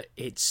 but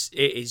it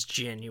is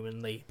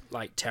genuinely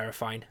like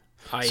terrifying.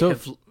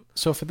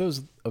 So for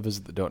those of us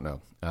that don't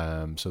know,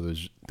 so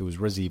there was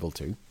Resident Evil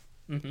 2.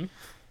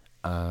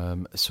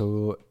 Mm-hmm.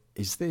 So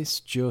is this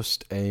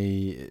just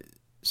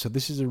so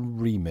this is a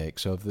remake?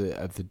 So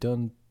have they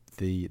done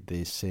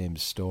the same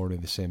story,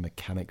 the same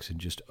mechanics, and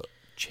just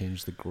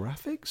changed the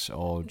graphics,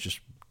 or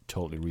just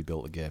totally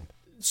rebuilt the game?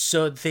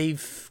 So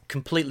they've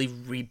completely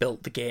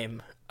rebuilt the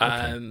game,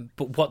 Okay.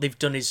 but what they've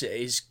done is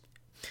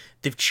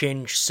they've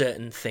changed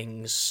certain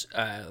things,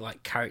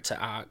 like character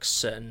arcs,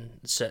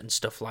 certain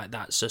stuff like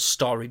that. So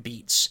story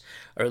beats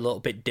are a little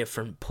bit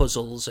different,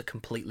 puzzles are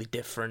completely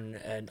different,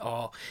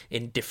 or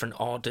in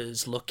different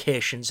orders.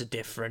 Locations are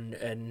different,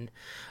 and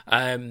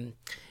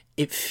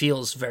it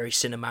feels very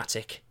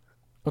cinematic.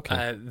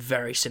 Okay.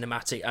 Very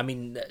cinematic. I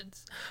mean,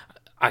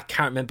 I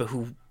can't remember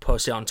who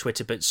posted it on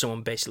Twitter, but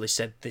someone basically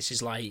said this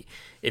is like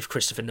if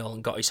Christopher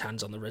Nolan got his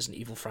hands on the Resident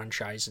Evil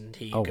franchise, and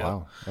here you go.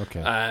 Wow.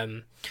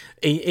 Okay.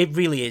 It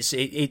really is.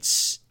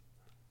 It's.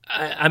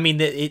 I mean,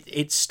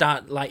 it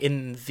start like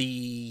in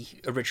the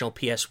original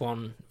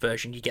PS1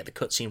 version. You get the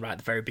cutscene right at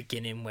the very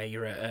beginning where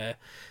you're at a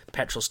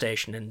petrol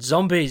station and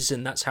zombies,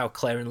 and that's how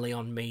Claire and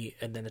Leon meet,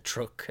 and then a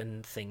truck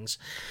and things.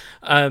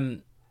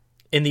 In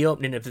the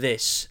opening of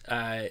this,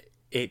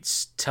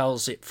 it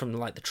tells it from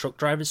like the truck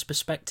driver's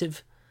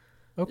perspective.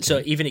 Okay.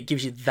 So even it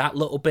gives you that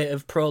little bit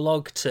of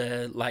prologue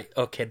to like,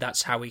 okay,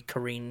 that's how he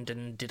careened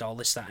and did all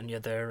this, that, and the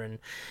other, and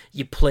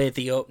you play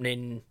the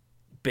opening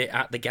bit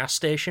at the gas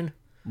station.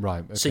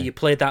 Right. Okay. So you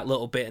play that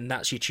little bit, and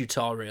that's your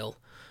tutorial.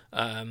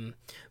 But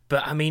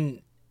I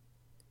mean,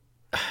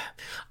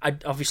 I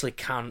obviously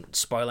can't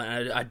spoil it.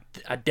 And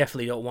I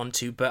definitely don't want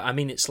to. But I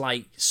mean, it's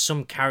like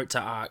some character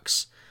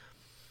arcs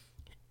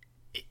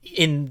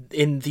in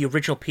the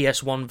original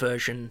PS1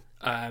 version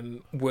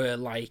were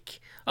like,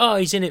 oh,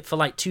 he's in it for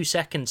like 2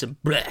 seconds and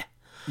bleh.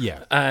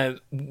 Yeah.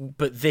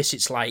 But this,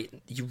 it's like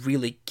you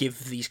really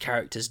give these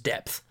characters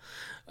depth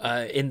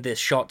in the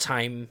short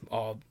time,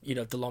 or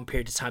the long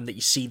period of time that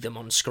you see them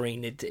on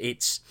screen.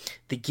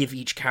 They give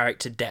each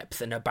character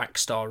depth and a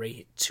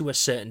backstory to a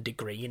certain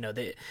degree.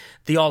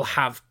 They all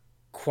have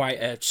quite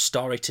a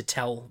story to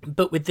tell,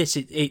 but with this,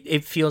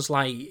 it feels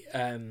like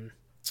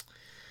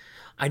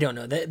I don't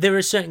know. There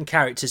are certain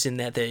characters in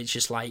there that it's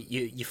just like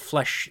you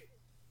flesh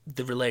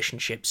the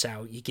relationships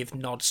out, you give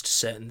nods to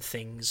certain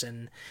things,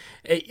 and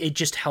it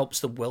just helps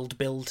the world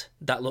build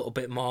that little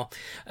bit more.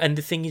 And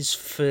the thing is,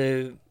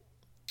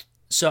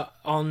 so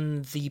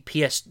on the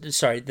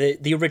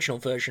the original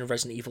version of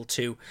Resident Evil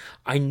 2,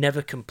 I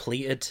never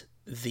completed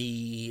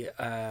the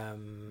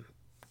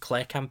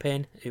Claire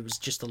campaign. It was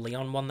just the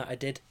Leon one that I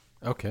did.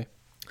 Okay.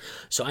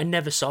 So I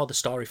never saw the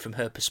story from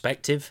her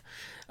perspective.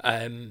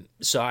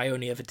 So I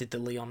only ever did the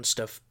Leon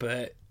stuff.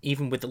 But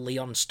even with the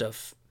Leon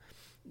stuff,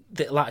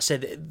 like I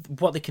said,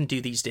 what they can do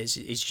these days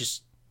is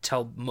just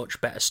tell much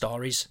better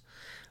stories.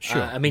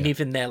 Sure. I mean,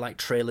 even their like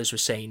trailers were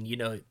saying,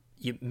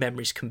 your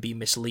memories can be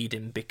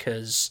misleading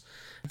because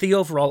the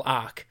overall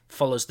arc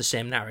follows the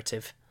same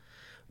narrative.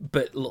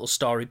 but little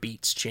story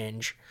beats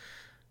change,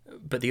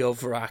 but the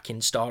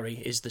overarching story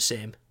is the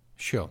same.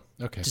 Sure.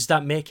 Okay. Does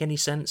that make any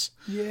sense?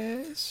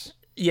 Yes.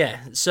 Yeah.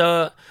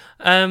 So,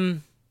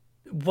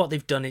 what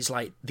they've done is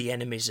like the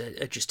enemies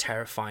are just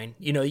terrifying.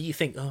 You know, you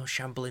think, oh,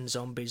 shambling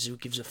zombies, who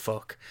gives a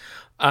fuck?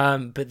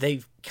 But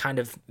they've kind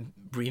of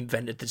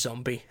reinvented the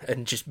zombie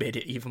and just made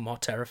it even more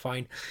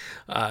terrifying.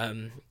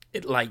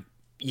 Like,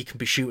 you can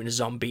be shooting a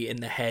zombie in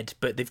the head,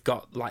 but they've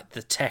got like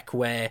the tech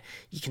where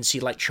you can see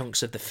like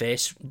chunks of the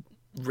face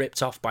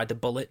ripped off by the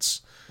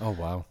bullets. Oh,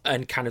 wow.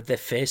 And kind of their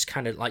face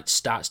kind of like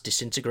starts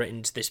disintegrating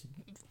into this.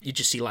 You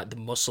just see like the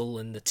muscle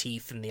and the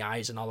teeth and the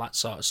eyes and all that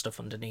sort of stuff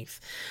underneath.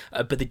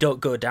 But they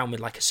don't go down with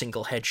like a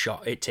single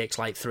headshot. It takes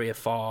like 3 or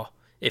 4,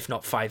 if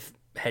not 5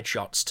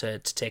 headshots to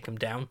take them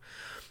down.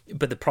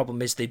 But the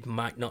problem is they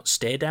might not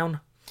stay down.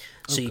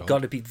 So you've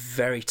got to be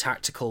very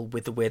tactical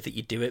with the way that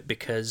you do it,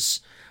 because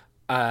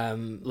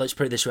let's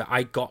put it this way,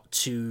 I got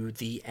to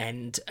the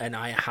end and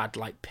I had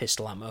like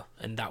pistol ammo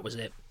and that was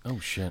it. Oh,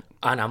 shit.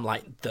 And I'm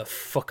like, the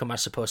fuck am I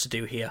supposed to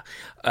do here?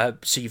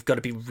 So you've got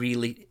to be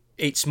really...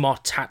 It's more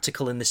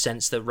tactical in the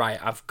sense that, right,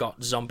 I've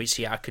got zombies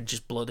here, I could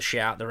just blow the shit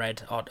out of their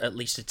head, or at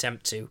least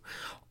attempt to.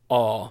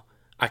 Or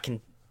I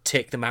can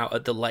take them out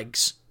at the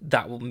legs.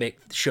 That will make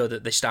sure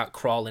that they start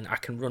crawling. I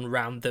can run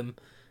around them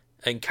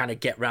and kind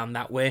of get round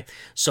that way.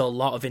 So a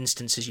lot of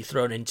instances you're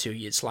thrown into,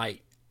 it's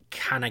like,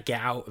 can I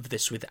get out of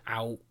this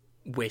without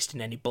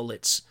wasting any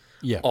bullets?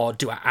 Yeah. Or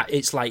do I...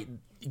 It's like...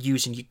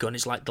 Using your gun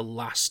is like the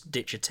last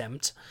ditch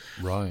attempt.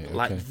 Right. Okay.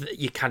 Like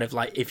you kind of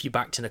like if you're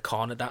backed in a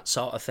corner, that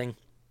sort of thing.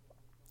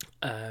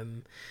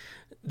 One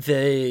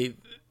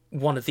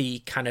of the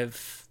kind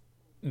of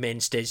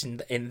mainstays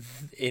in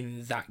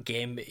that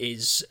game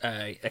is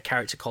a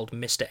character called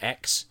Mr.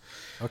 X.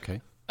 Okay.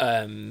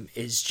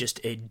 Is just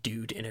a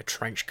dude in a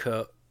trench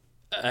coat,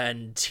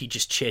 and he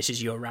just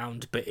chases you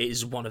around. But it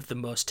is one of the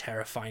most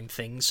terrifying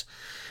things,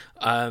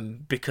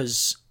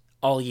 because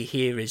all you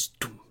hear is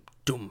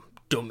dum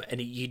dum.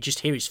 And you just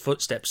hear his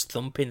footsteps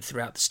thumping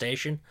throughout the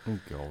station. Oh,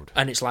 God.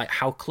 And it's like,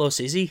 how close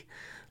is he?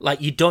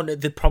 Like, you don't know.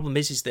 The problem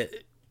is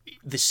that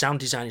the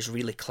sound design is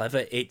really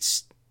clever.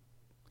 It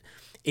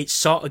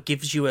sort of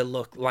gives you a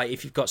look, like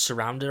if you've got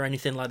surround or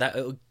anything like that,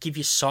 it'll give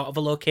you sort of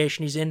a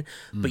location he's in,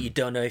 but you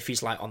don't know if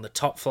he's like on the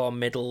top floor,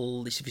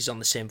 middle, if he's on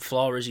the same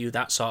floor as you,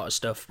 that sort of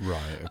stuff.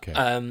 Right,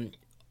 okay.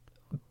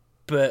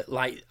 But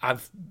like,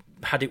 I've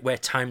had it where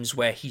times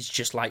where he's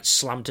just like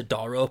slammed a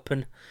door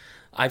open.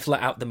 I've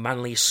let out the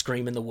manliest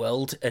scream in the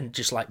world and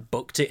just like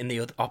booked it in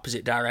the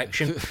opposite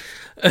direction.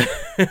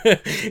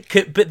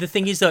 But the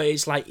thing is though,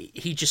 it's like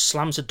he just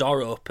slams a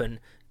door open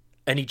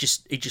and he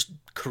just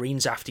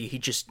careens after you. He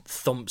just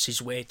thumps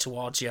his way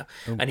towards you,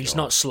 and he's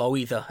not slow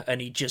either.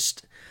 And he's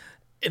just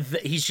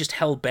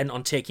hell bent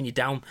on taking you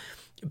down.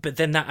 But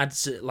then that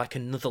adds like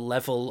another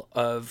level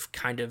of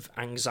kind of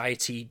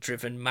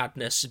anxiety-driven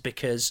madness,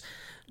 because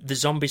the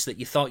zombies that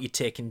you thought you'd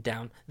taken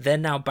down, they're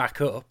now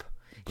back up.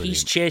 Brilliant.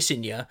 He's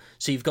chasing you,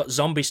 so you've got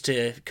zombies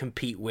to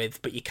compete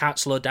with, but you can't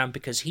slow down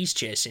because he's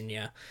chasing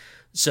you.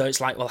 So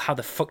it's like, well, how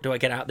the fuck do I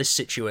get out of this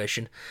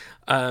situation?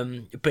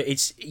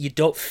 But you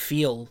don't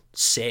feel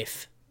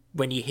safe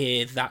when you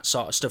hear that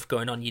sort of stuff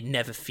going on. You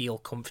never feel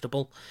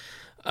comfortable,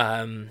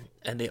 and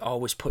they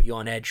always put you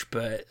on edge.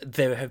 But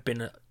there have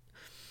been,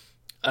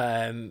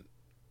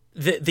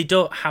 they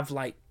don't have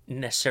like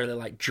necessarily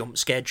like jump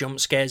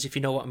scares, if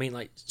you know what I mean,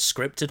 like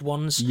scripted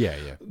ones. Yeah.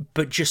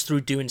 But just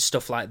through doing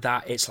stuff like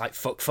that, it's like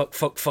fuck,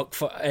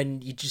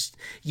 and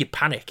you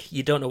panic.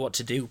 You don't know what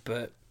to do.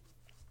 But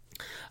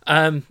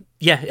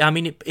yeah, I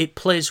mean, it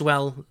plays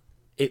well.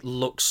 It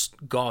looks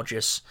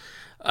gorgeous.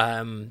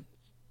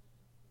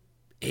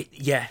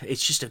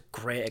 It's just a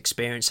great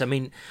experience. I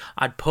mean,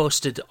 I'd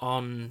posted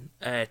on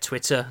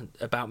Twitter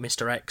about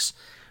Mr. X,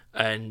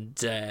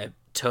 and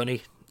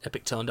Tony,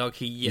 Epic Tone Dog,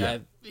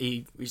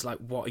 he's like,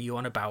 what are you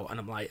on about? And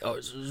I'm like, oh,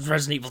 it's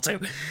Resident Evil 2.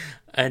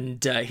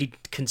 And he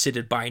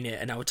considered buying it,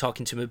 and I was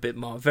talking to him a bit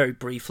more, very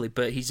briefly,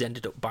 but he's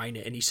ended up buying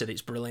it, and he said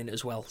it's brilliant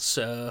as well.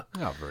 So,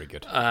 oh, very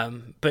good.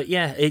 But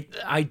yeah,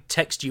 I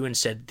texted you and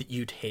said that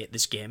you'd hate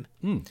this game.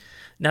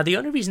 Now, the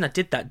only reason I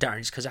did that,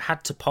 Darren, is because I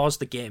had to pause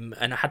the game,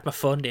 and I had my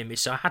phone near me,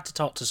 so I had to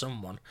talk to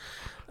someone.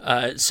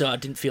 So I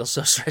didn't feel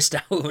so stressed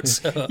out.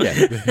 So.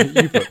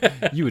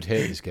 Yeah, you would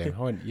hate this game.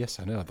 I went, yes,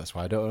 I know. That's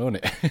why I don't own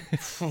it.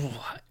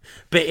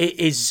 But it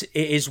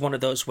is one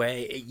of those where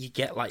you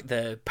get like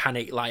the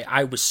panic. Like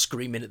I was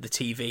screaming at the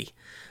TV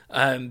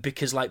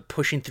because like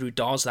pushing through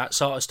doors, that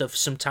sort of stuff.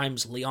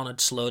 Sometimes Leon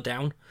would slow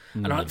down,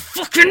 and I'm like,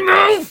 fucking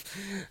move,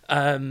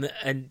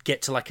 and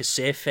get to like a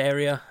safe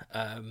area,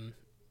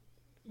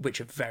 which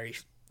are very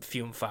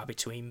few and far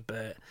between.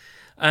 But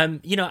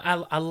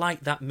I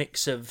like that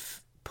mix of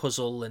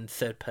puzzle and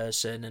third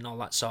person and all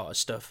that sort of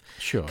stuff.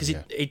 Sure, because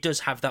it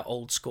does have that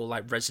old school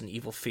like Resident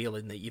Evil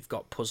feeling that you've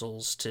got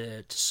puzzles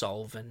to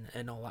solve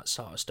and all that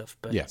sort of stuff.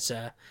 But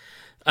so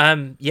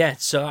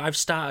I've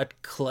started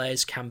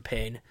Claire's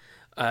campaign,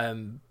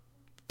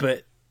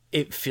 but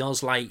it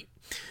feels like,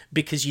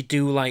 because you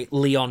do like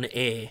Leon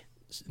A,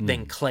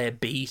 then Claire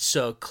B,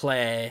 so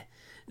Claire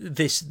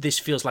this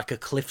feels like a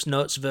Cliff's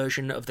Notes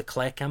version of the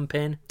Claire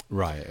campaign.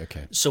 Right.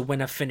 Okay. So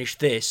when I finish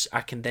this,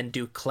 I can then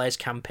do Claire's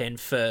campaign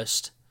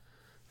first,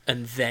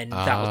 and then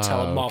that'll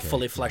tell a more okay.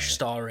 fully fleshed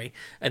story,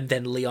 and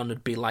then Leon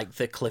would be like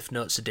the Cliff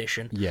Notes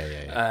edition.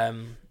 Yeah.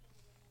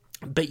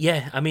 But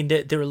yeah, I mean,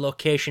 there are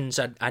locations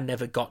I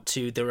never got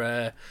to. There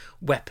are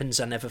weapons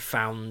I never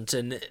found,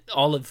 and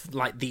all of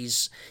like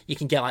these, you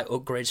can get like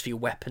upgrades for your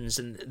weapons,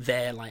 and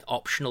they're like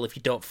optional. If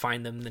you don't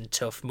find them, then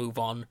tough, move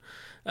on.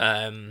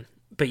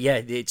 But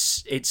yeah,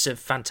 it's a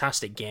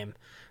fantastic game.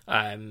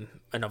 And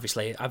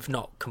obviously, I've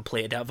not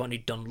completed it. I've only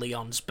done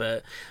Leon's,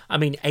 but I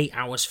mean, 8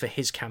 hours for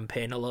his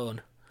campaign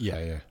alone.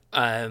 Yeah.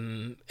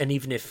 And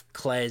even if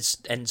Claire's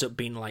ends up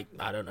being like,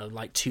 I don't know,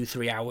 like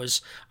 2-3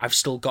 hours, I've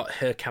still got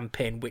her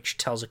campaign, which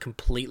tells a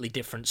completely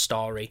different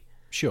story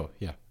Sure.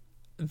 Yeah.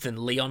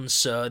 than Leon's.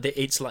 So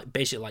it's like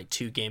basically like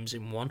 2 games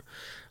in one.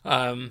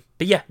 But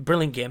yeah,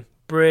 brilliant game.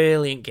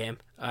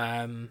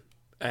 And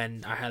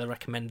I highly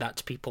recommend that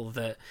to people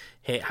that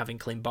hate having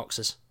clean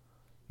boxes.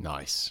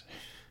 Nice.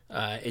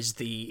 Is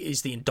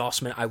the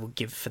endorsement I would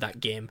give for that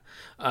game.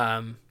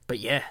 But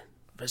yeah,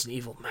 Resident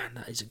Evil, man,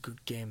 that is a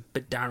good game.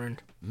 But Darren,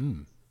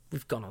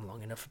 we've gone on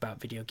long enough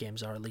about video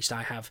games, or at least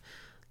I have.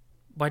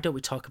 Why don't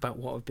we talk about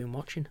what I've been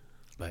watching?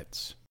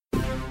 Let's.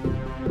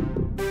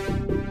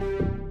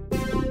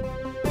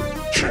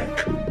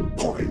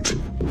 Checkpoint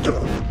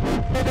done.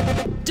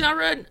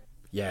 Darren,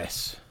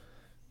 Yes.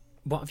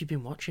 what have you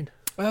been watching?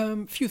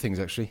 Few things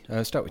actually.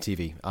 Start with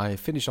TV. I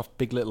finished off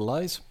Big Little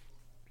Lies.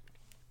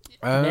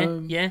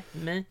 Meh.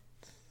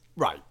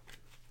 Right.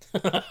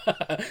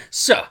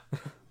 So,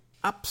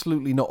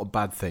 Absolutely not a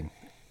bad thing.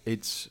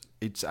 It's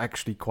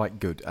actually quite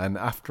good. And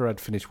after I'd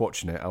finished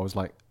watching it, I was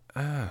like,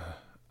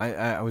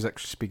 I was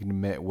actually speaking to a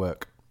mate at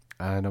work,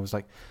 and I was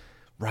like,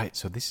 right,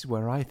 so this is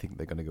where I think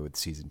they're going to go with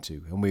season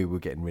 2. And we were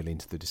getting really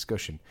into the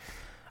discussion.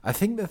 I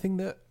think the thing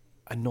that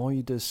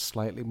annoyed us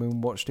slightly when we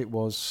watched it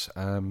was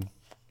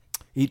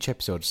each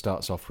episode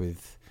starts off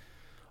with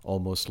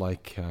almost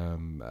like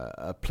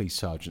a police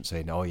sergeant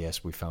saying, "Oh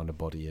yes, we found a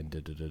body," and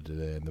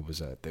and there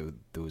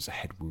was a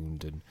head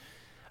wound,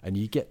 and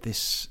you get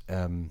this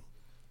in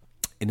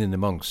and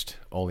amongst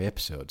all the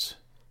episodes,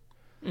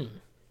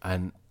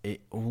 and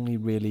it only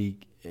really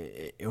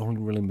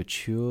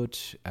matured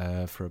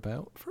for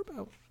about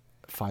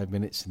 5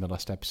 minutes in the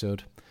last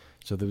episode,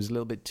 so there was a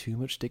little bit too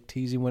much dick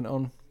teasing went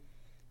on.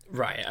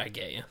 right, I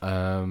get you.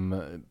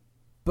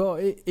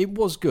 But it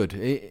was good.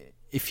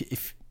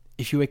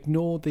 If you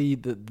ignore the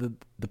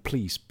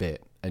police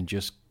bit and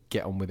just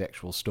get on with the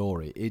actual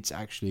story, it's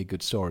actually a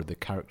good story. The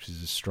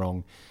characters are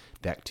strong,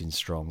 the acting's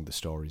strong, the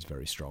story's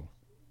very strong.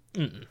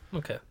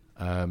 Okay.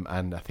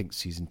 And I think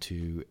season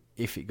 2,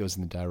 if it goes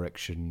in the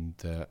direction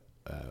that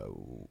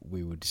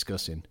we were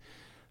discussing,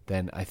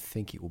 then I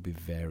think it will be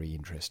very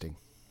interesting.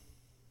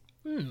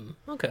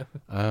 Okay.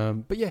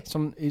 But yeah, it's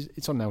on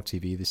Now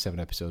TV. There's 7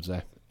 episodes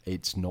there.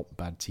 It's not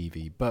bad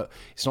TV, but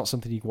it's not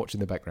something you can watch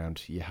in the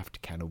background. You have to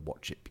kind of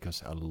watch it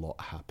because a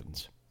lot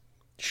happens.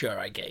 Sure,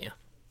 I get you.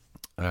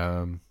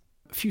 A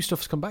few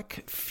stuff's come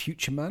back.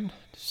 Future Man,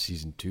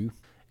 season 2.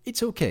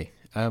 It's okay.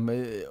 I've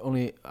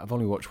only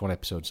watched 1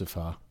 episode so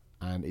far,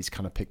 and it's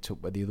kind of picked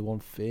up where the other one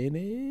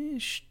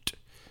finished.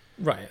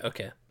 Right,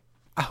 okay.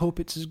 I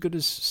hope it's as good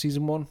as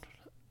season 1.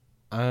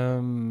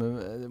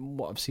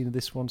 What I've seen of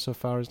this one so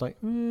far is like,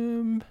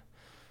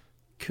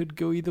 could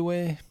go either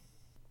way.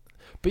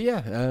 But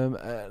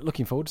yeah,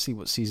 looking forward to see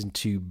what season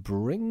 2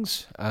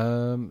 brings.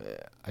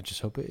 I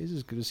just hope it is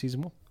as good as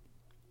season 1.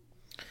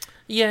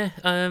 Yeah,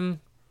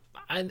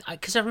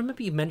 because I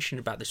remember you mentioned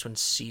about this when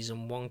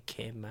season 1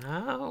 came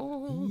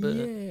out. But...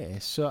 Yeah,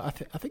 so I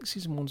think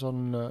season 1's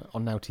on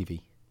Now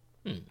TV,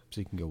 so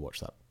you can go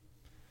watch that.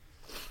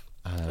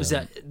 Is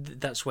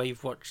that's where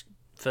you've watched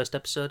first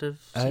episode of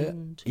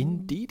season 2?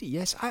 Indeed,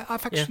 yes.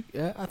 I've actually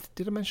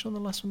did I mention on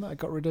the last one that I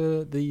got rid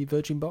of the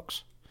Virgin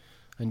box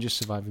and just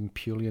surviving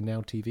purely on Now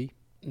TV?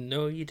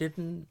 No, you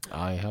didn't.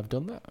 I have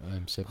done that.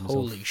 I'm saving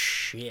myself. Holy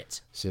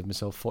shit! Saved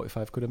myself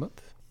 45 quid a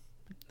month.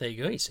 There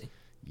you go. You see.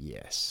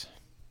 Yes.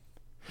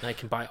 Now you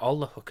can buy all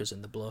the hookers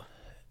in the blow.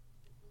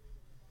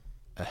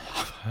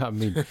 I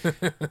mean,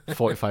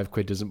 45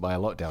 quid doesn't buy a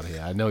lot down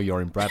here. I know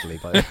you're in Bradley,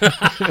 but...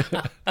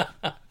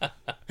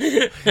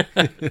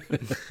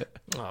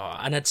 Oh,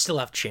 and I'd still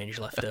have change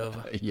left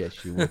over.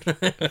 Yes, you would.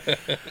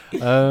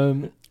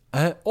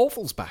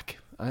 Awful's back.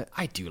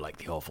 I do like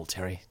the Awful,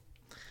 Terry.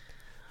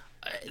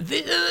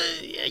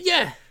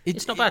 Yeah,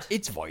 it's not bad.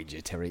 It's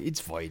Voyager, Terry.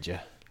 It's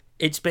Voyager.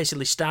 It's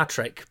basically Star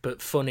Trek,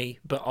 but funny,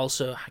 but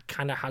also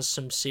kind of has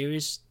some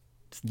serious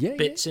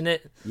bits in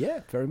it. Yeah,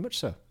 very much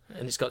so.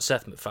 And it's got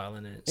Seth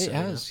MacFarlane in it. It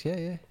has,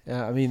 yeah.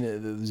 I mean,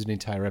 there's an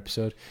entire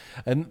episode,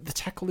 and they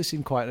tackle this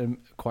in quite an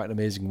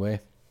amazing way.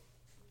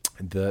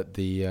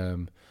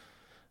 I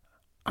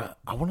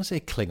want to say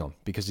Klingon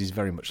because he's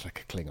very much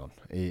like a Klingon.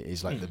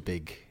 He's like the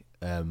big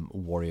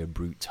warrior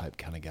brute type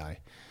kind of guy.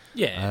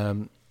 Yeah.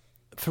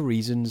 For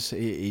reasons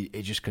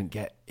it just couldn't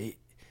get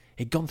it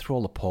he'd gone through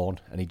all the porn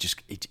and he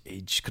just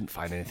couldn't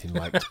find anything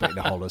like to put in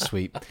a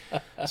holosuite.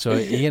 So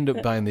he ended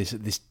up buying this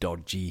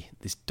dodgy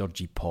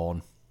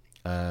porn,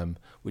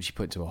 which he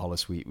put into a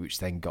holosuite, which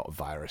then got a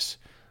virus.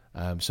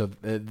 So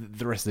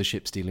the rest of the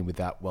ship's dealing with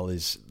that while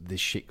there's this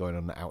shit going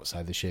on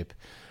outside the ship.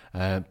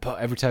 But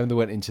every time they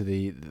went into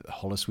the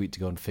holosuite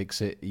to go and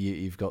fix it,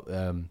 you've got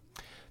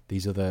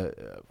these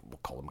other, we'll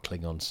call them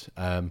Klingons,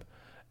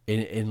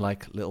 in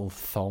like little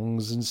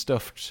thongs and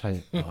stuff.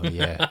 Saying, oh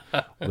yeah,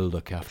 we'll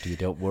look after you,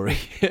 don't worry.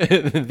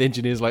 The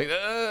engineer's like,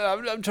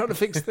 I'm trying to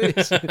fix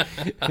this.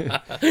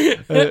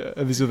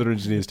 And these other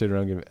engineers turn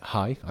around and go,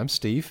 hi, I'm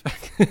Steve.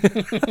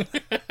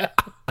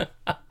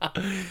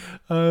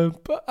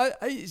 But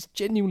it's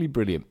genuinely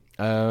brilliant.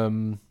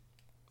 I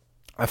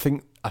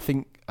think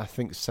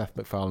Seth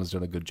MacFarlane's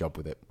done a good job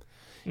with it.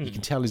 You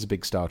can tell he's a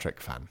big Star Trek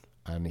fan,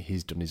 and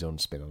he's done his own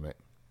spin on it.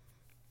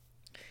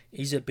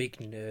 He's a big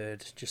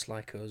nerd, just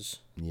like us.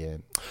 Yeah.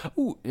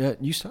 Oh,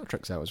 new Star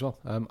Trek's out as well.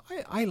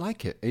 I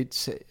like it.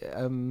 It's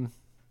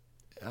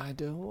I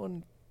don't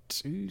want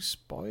to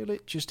spoil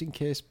it, just in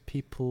case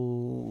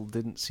people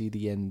didn't see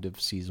the end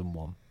of season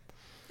 1.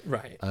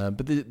 Right.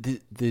 But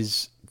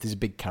there's a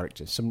big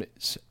character,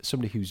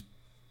 somebody who's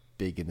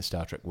big in the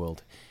Star Trek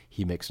world.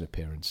 He makes an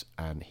appearance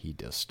and he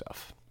does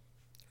stuff.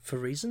 For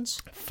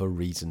reasons? For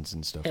reasons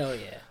and stuff. Hell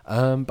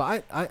yeah.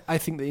 But I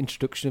think the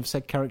introduction of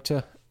said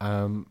character,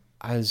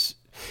 as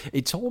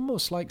it's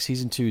almost like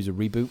season 2 is a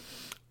reboot.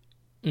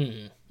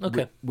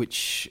 Okay.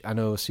 Which I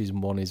know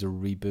season 1 is a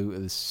reboot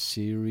of the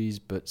series,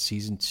 but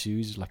season 2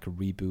 is like a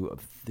reboot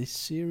of this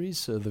series.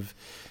 So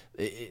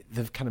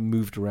they've kind of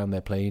moved around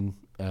their plane.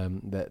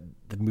 They've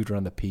moved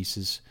around the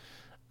pieces,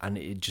 and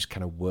it just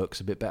kind of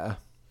works a bit better.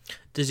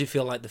 Does it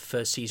feel like the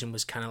first season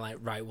was kind of like,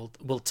 right,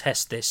 we'll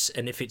test this,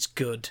 and if it's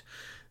good,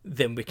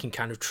 then we can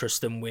kind of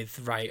trust them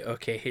with, right,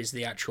 okay, here's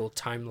the actual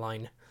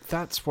timeline.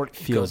 That's what it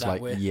feels like.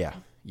 Way. Yeah.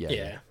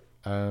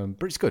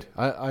 But it's good.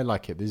 I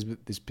like it. There's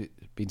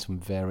been some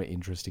very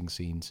interesting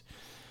scenes,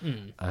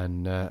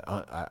 and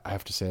I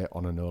have to say,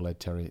 on an OLED,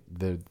 Terry,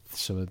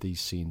 some of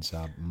these scenes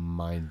are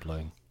mind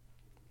blowing.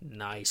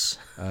 Nice.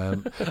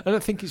 And I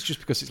think it's just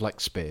because it's like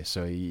space,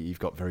 so you've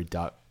got very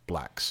dark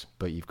blacks,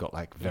 but you've got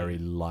like very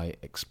light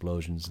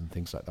explosions and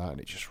things like that, and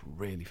it just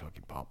really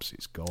fucking pops.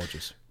 It's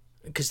gorgeous.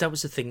 Because that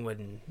was the thing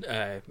when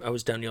I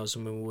was down yours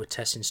and when we were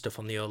testing stuff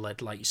on the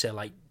OLED, like you say,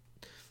 like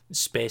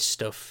space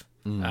stuff.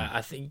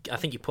 I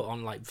think you put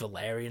on like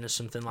Valerian or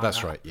something like that.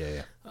 That's right.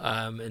 Yeah.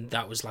 And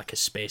that was like a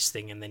space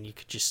thing, and then you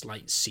could just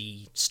like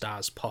see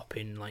stars pop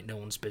in like no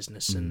one's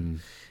business,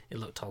 and it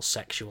looked all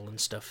sexual and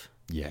stuff.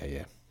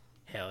 Yeah.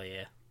 Hell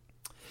yeah.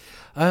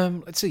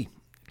 Let's see,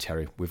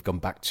 Terry. We've gone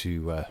back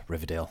to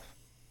Riverdale.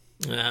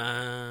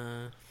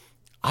 I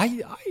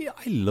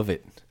love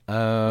it.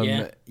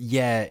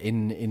 Yeah.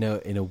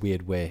 In a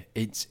weird way.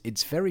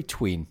 It's very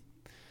tween.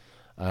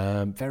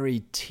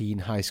 Very teen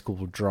high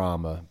school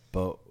drama,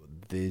 but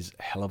there's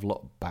a hell of a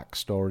lot of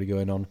backstory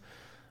going on.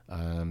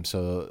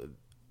 So,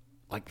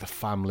 like the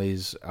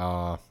families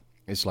are,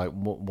 it's like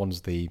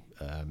one's the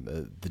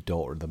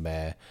daughter of the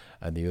mayor,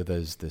 and the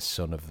other's the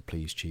son of the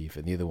police chief,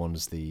 and the other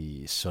one's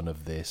the son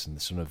of this and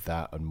the son of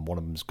that, and one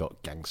of them's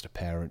got gangster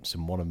parents,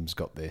 and one of them's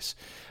got this,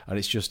 and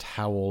it's just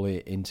how all they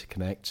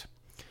interconnect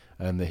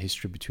and the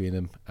history between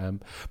them.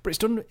 But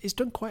it's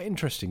done quite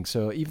interesting.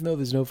 So even though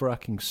there's an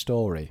overarching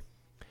story,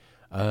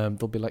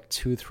 there'll be like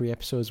 2 or 3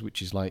 episodes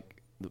which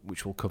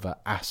will cover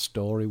a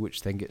story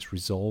which then gets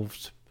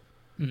resolved.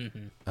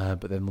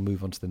 But then we'll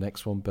move on to the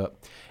next one. But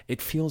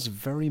it feels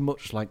very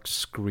much like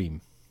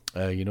Scream,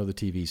 the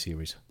TV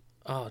series.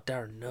 Oh,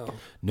 Darren, no.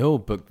 No,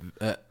 but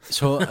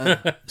so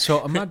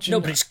imagine. No,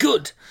 but it's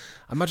good.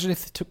 Imagine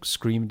if they took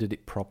Scream and did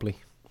it properly,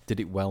 did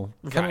it well.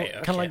 Kind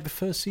of like the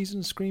first season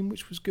of Scream,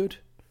 which was good.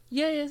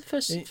 Yeah.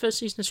 The first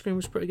season of Scream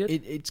was pretty good.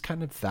 It's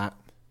kind of that.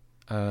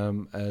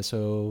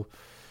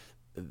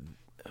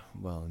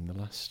 Well, in the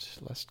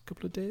last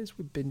couple of days,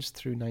 we binged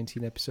through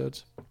 19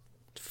 episodes.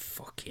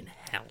 Fucking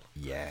hell.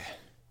 Yeah.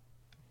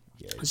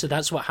 So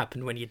that's what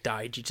happened when you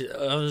died.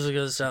 I was going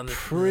to sound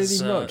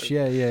pretty much.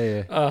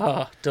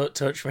 Yeah. Don't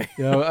touch me.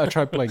 I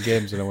tried playing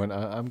games and I went,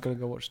 I'm going to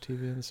go watch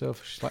TV on the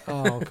sofa. She's like,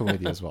 oh, I'll come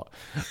with you as well.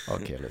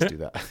 Okay, let's do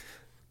that.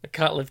 I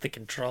can't lift the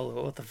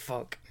controller. What the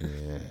fuck?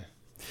 Yeah.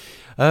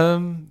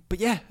 But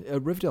yeah,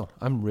 Riverdale.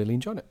 I'm really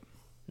enjoying it.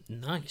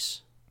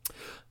 Nice.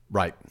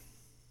 Right.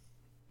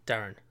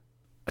 Darren.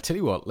 I tell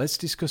you what, let's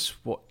discuss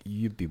what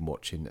you've been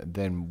watching, and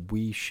then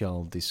we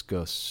shall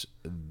discuss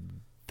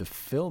the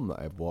film that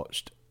I've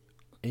watched.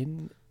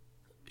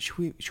 Should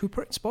we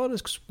put it in spoilers,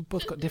 because we've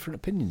both got different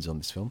opinions on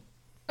this film?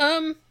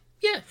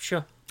 Yeah,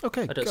 sure.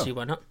 Okay, I don't see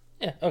why not.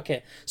 Yeah,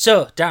 okay.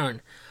 So,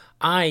 Darren,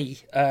 I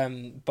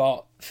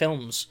bought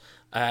films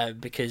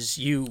because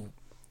you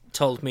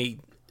told me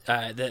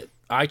that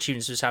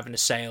iTunes was having a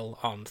sale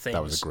on things.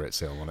 That was a great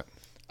sale, wasn't it?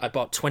 I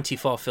bought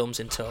 24 films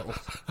in total.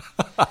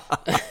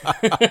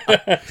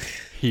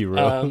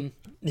 Hero.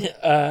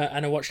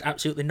 And I watched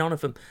absolutely none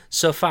of them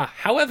so far.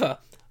 However,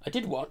 I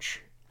did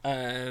watch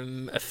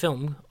a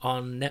film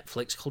on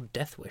Netflix called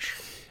Death Wish.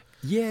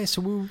 Yeah,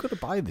 so we were going to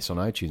buy this on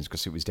iTunes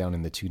because it was down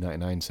in the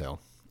 $2.99 sale.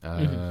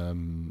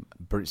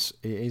 But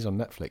it is on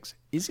Netflix.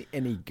 Is it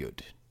any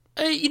good?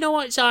 You know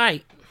what? It's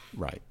alright.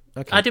 Right.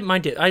 Okay. I didn't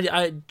mind it.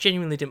 I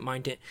genuinely didn't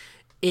mind it.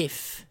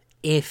 If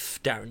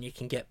Darren, you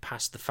can get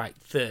past the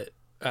fact that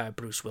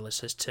Bruce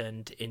Willis has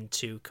turned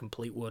into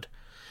complete wood.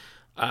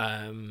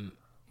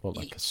 What,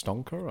 like a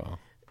stonker or?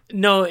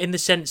 No, in the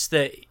sense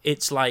that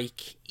it's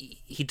like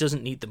he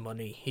doesn't need the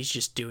money. He's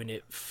just doing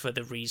it for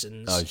the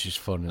reasons. Oh, it's just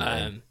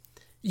fun.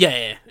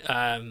 Yeah.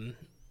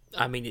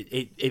 I mean,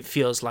 it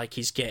feels like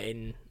he's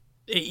getting.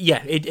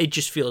 It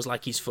just feels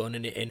like he's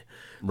phoning it in.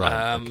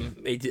 Right.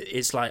 Okay.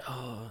 It's like,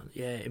 oh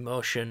yeah,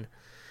 emotion.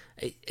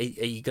 Are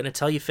you gonna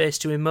tell your face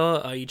to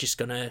emote, or are you just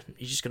gonna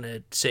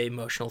say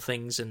emotional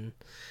things and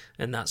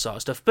that sort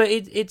of stuff? But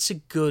it's a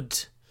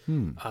good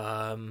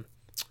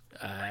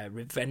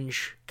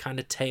revenge kind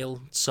of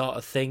tale sort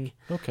of thing.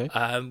 Okay.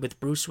 With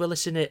Bruce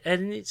Willis in it,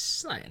 and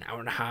it's like an hour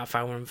and a half,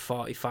 hour and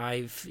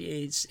 45.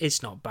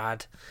 It's not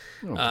bad.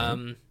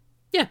 Okay.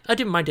 Yeah, I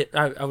didn't mind it.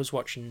 I was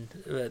watching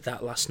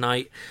that last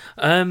night,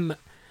 and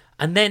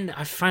then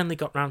I finally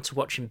got round to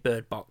watching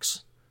Bird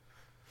Box.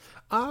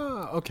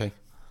 Okay.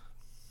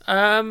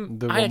 I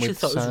actually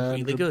thought it was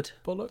really good.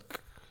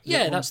 Bullock?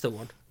 Yeah, that's the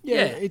one.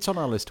 Yeah, it's on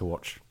our list to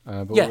watch,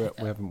 but we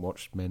haven't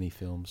watched many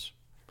films.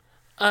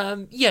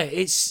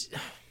 It's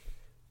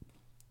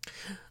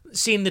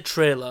seeing the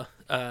trailer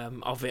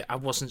of it. I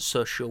wasn't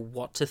so sure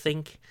what to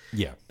think.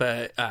 Yeah,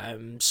 but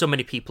so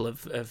many people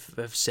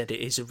have said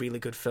it is a really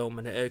good film,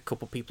 and a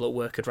couple of people at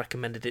work had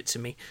recommended it to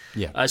me.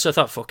 Yeah, so I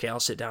thought, fuck it, I'll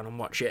sit down and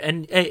watch it,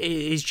 and it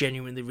is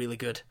genuinely really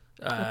good.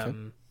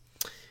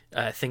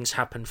 Things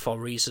happen for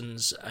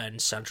reasons,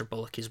 and Sandra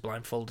Bullock is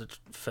blindfolded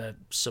for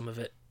some of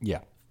it. Yeah,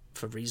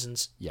 for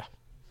reasons. Yeah,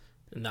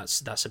 and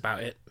that's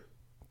about it.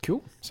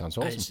 Cool. Sounds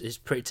awesome. It's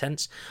pretty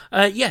tense.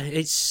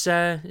 It's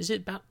is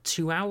it about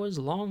 2 hours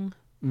long?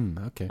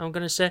 Okay. I'm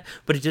gonna say,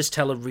 but it does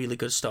tell a really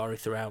good story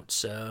throughout.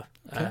 So,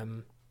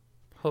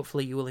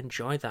 hopefully you will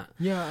enjoy that.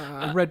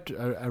 Yeah, I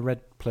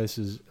read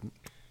places.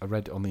 I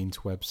read on the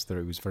interwebs that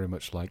it was very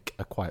much like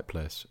A Quiet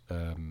Place.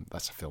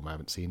 That's a film I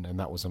haven't seen, and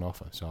that was an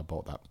offer, so I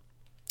bought that.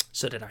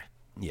 So did I.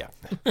 Yeah.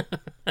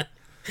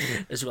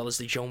 As well as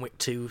the John Wick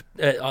 2,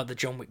 or the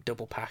John Wick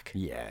double pack.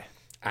 Yeah.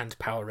 And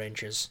Power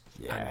Rangers,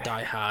 and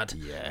Die Hard,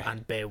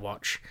 and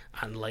Baywatch,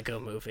 and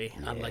Lego Movie,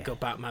 and Lego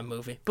Batman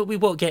Movie. But we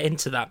won't get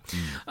into that.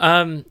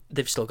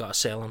 They've still got a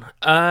sale on.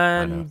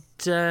 And,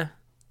 so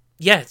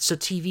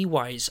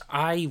TV-wise,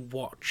 I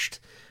watched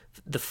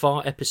the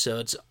 4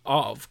 episodes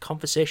of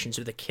Conversations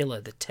with a Killer,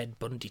 the Ted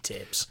Bundy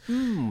tapes.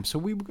 So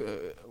we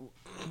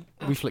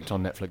flicked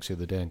on Netflix the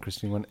other day, and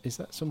Christine went, "Is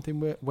that something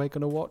we're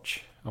going to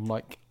watch?" I'm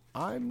like,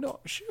 "I'm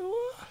not sure.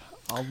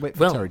 I'll wait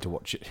for Terry to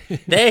watch it."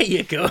 There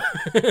you go.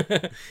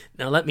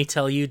 Now let me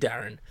tell you,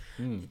 Darren.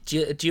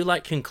 Do you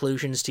like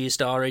conclusions to your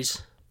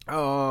stories?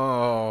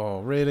 Oh,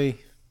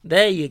 really?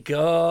 There you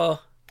go.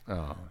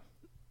 Oh,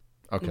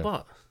 okay.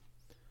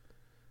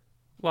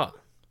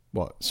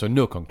 What? So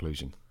no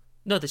conclusion?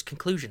 No, there's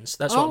conclusions.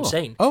 That's what I'm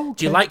saying. Oh, okay.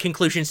 Do you like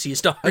conclusions to your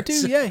stories? I do.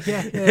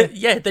 Yeah.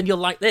 Yeah, then you'll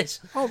like this.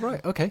 Oh,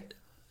 right. Okay.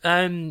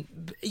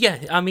 Yeah.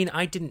 I mean,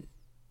 I didn't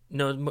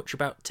know much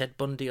about Ted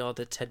Bundy or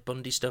the Ted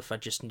Bundy stuff. I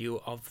just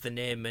knew of the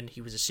name, and he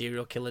was a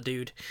serial killer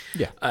dude.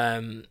 Yeah.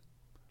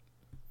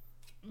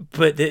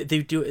 But they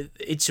do.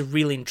 It's a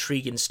really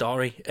intriguing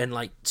story, and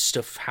like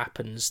stuff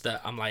happens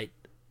that I'm like,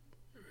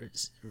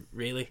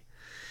 really,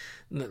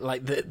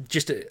 like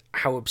just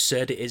how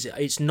absurd it is.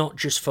 It's not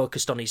just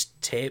focused on his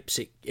tapes.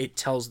 It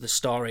tells the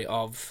story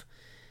of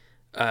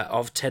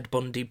Ted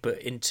Bundy, but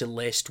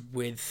interlaced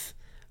with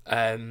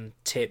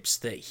tapes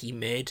that he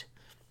made.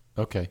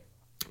 Okay.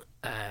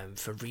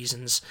 For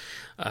reasons.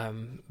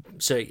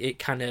 So it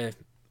kind of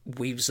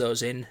weaves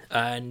those in,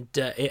 and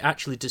it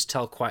actually does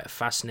tell quite a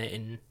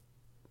fascinating...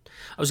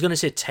 I was going to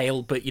say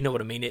tale, but you know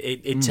what I mean.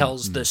 It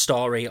tells the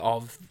story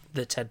of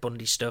the Ted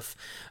Bundy stuff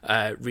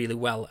really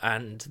well,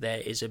 and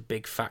there is a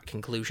big fat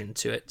conclusion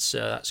to it, so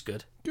that's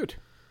good. Good.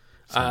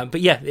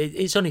 But yeah,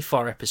 it's only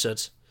 4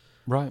 episodes.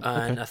 Right.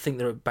 And I think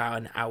they're about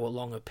an hour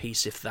long a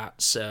piece, if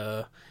that.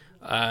 So,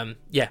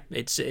 yeah,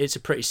 it's a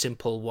pretty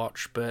simple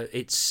watch, but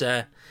it's...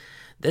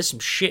 there's some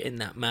shit in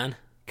that, man.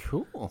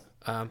 Cool.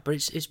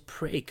 But it's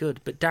pretty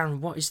good. But Darren,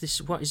 what is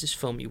this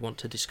film you want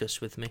to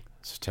discuss with me?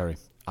 So Terry,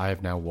 I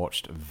have now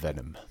watched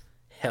Venom.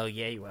 Hell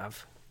yeah, you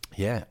have.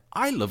 Yeah,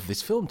 I love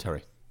this film,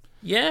 Terry.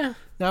 Yeah.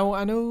 Now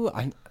I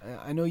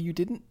know you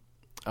didn't.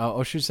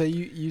 Or should I say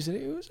you said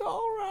it was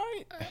all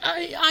right.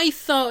 I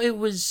thought it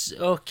was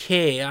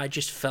okay. I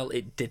just felt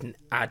it didn't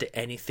add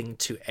anything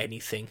to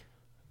anything.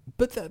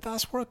 But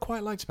that's what I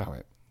quite liked about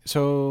it.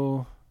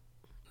 So,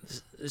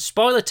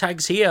 spoiler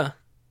tags here.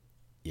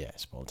 Yeah,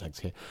 spoiler tags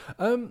here.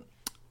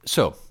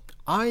 So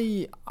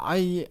I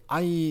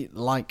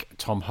like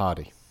Tom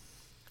Hardy.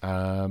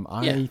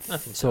 I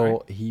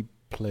thought he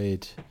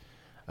played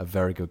a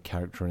very good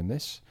character in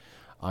this.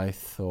 I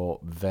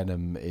thought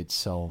Venom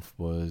itself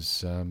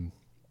was done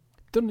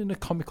in a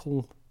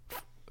comical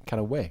kind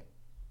of way.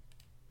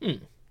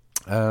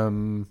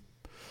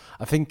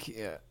 I think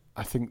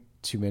I think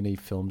too many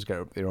films get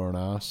up their own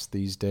arse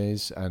these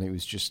days, and it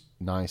was just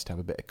nice to have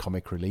a bit of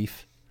comic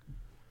relief.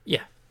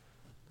 Yeah.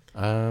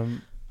 I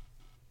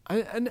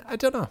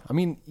don't know. I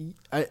mean,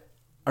 I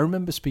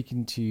remember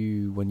speaking to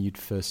you when you'd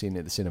first seen it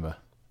at the cinema,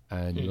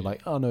 and you were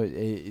like, "Oh no,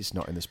 it's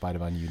not in the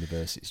Spider-Man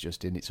universe. It's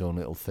just in its own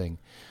little thing."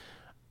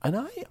 And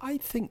I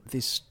think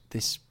this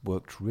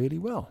worked really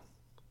well.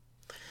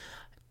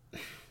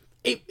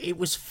 It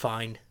was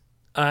fine.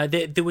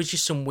 There was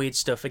just some weird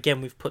stuff.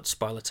 Again, we've put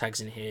spoiler tags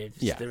in here.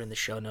 Yeah. They're in the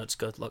show notes.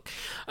 Good luck.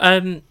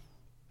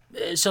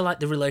 So like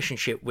the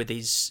relationship with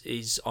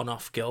his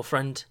on-off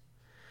girlfriend.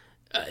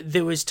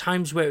 There was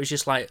times where it was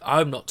just like,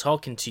 I'm not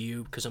talking to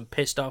you because I'm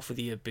pissed off with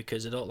you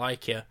because I don't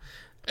like you.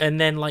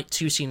 And then like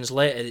 2 scenes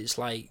later, it's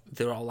like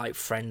they're all like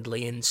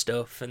friendly and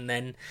stuff. And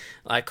then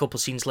like a couple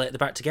scenes later, they're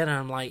back together. And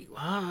I'm like,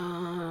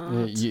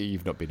 what?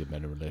 You've not been in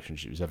many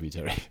relationships, have you,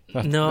 Terry?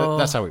 No.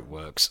 That's how it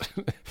works.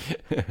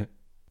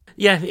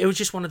 Yeah, it was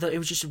just it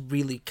was just a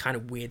really kind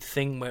of weird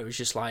thing where it was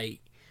just like,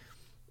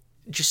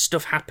 just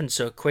stuff happened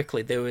so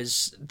quickly. There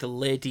was the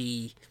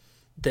lady,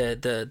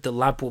 the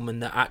lab woman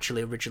that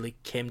actually originally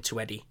came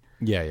to Eddie.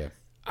 Yeah.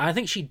 I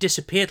think she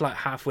disappeared like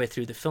halfway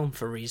through the film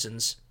for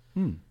reasons.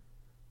 And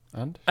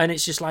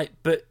it's just like,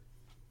 but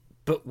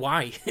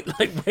why?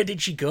 Like, where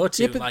did she go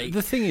to? yeah, but like,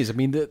 the thing is, I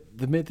mean,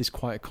 they made this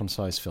quite a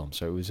concise film,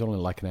 so it was only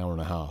like an hour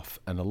and a half,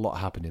 and a lot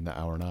happened in that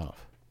hour and a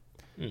half.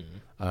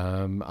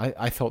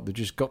 I thought they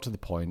just got to the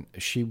point.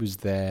 She was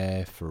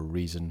there for a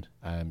reason.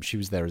 She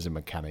was there as a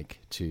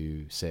mechanic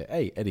to say,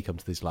 "Hey, Eddie, come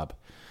to this lab,"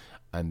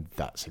 and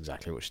that's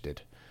exactly what she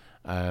did.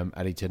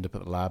 Eddie turned up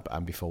at the lab,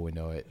 and before we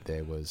know it,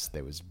 there was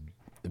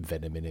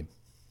venom in him.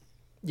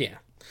 yeah.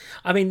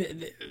 I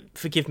mean,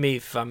 forgive me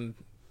if I'm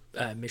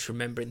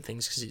misremembering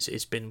things because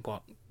it's been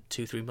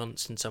 2-3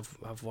 months since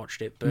I've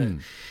watched it, but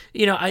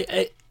you know,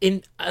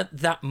 at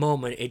that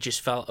moment it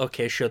just felt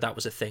okay. Sure, that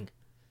was a thing.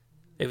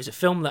 It was a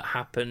film that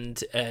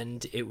happened,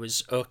 and it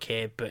was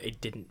okay, but it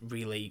didn't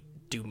really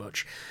do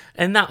much.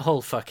 And that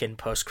whole fucking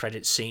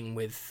post-credits scene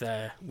with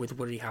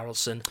Woody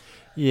Harrelson.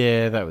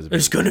 Yeah, that was.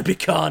 There's gonna be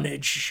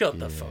carnage. Shut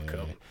the fuck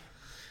up.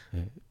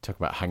 Talk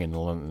about hanging the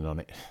lantern on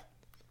it.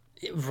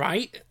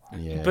 Right?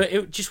 Yeah. But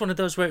it just one of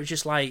those where it's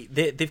just like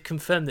they've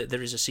confirmed that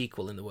there is a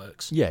sequel in the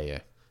works. Yeah.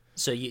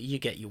 So you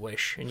get your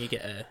wish, and you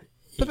get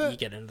you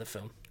get another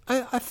film.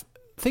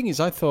 Thing is,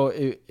 I thought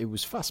it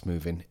was fast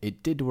moving.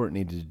 It did what it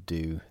needed to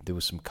do. There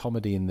was some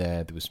comedy in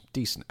there. There was some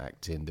decent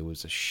acting. There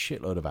was a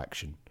shitload of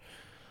action.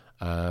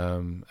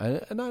 And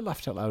I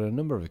laughed out loud on a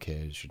number of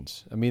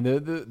occasions. I mean,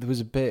 there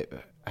was a bit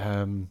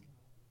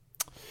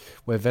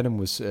where Venom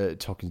was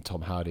talking to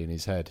Tom Hardy in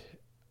his head.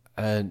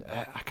 And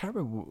I can't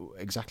remember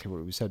exactly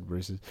what he said, but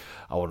he says,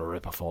 "I want to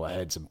rip off all the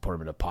heads and put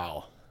them in a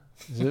pile."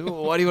 He said,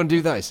 "Why do you want to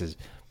do that?" He says,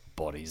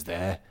 "Body's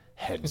there,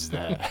 head's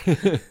there."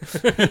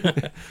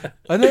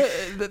 And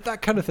that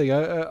kind of thing,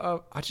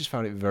 I just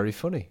found it very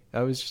funny.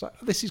 I was just like,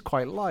 this is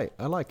quite light.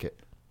 I like it.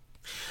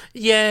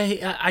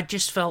 Yeah, I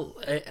just felt,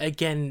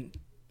 again,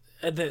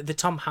 the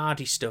Tom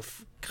Hardy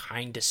stuff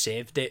kind of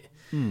saved it.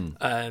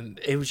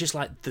 It was just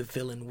like the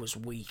villain was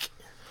weak.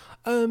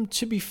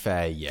 To be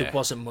fair, yeah. There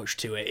wasn't much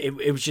to it.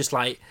 It was just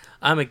like,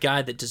 I'm a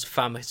guy that does a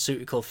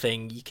pharmaceutical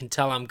thing. You can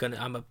tell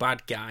I'm a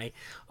bad guy.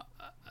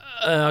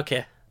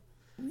 Okay.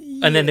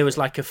 Yeah. And then there was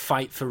like a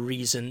fight for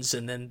reasons,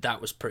 and then that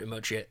was pretty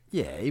much it.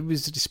 Yeah, he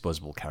was a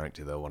disposable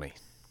character, though, wasn't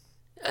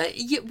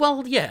he?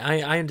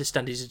 I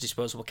understand he's a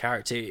disposable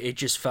character. It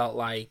just felt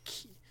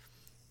like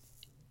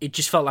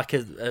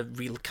a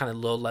real kind of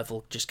low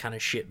level, just kind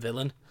of shit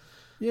villain.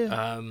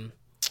 Yeah.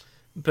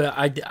 But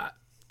I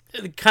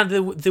kind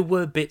of there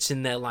were bits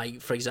in there, like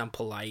for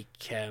example, like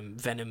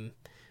Venom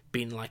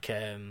being like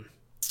kind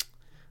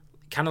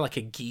of like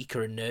a geek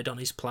or a nerd on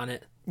his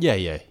planet.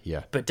 Yeah.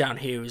 But down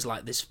here is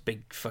like this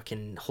big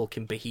fucking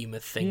hulking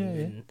behemoth thing,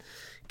 and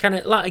kind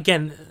of like,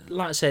 again,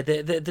 like I said,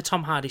 the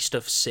Tom Hardy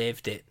stuff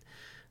saved it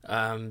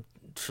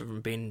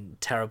from being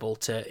terrible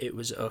to it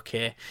was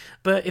okay.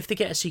 But if they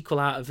get a sequel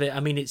out of it, I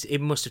mean,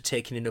 it must have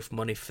taken enough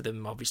money for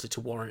them, obviously,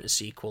 to warrant a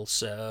sequel.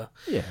 So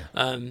yeah,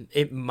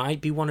 it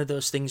might be one of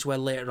those things where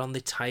later on they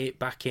tie it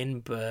back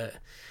in, but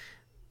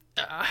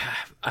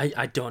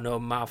I don't know.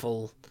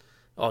 Marvel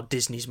or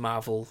Disney's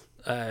Marvel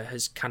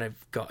has kind of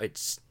got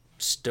its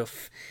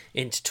stuff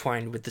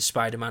intertwined with the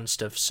Spider-Man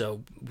stuff,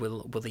 so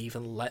will they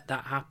even let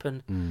that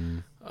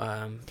happen?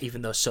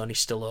 Even though Sony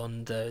still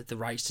own the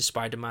rights to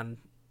Spider-Man,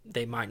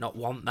 they might not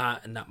want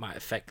that, and that might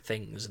affect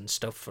things and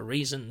stuff for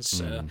reasons.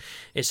 So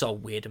it's all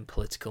weird and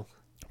political.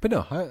 But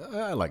no,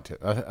 I liked it.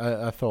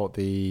 I thought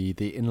the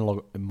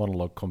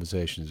monologue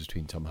conversations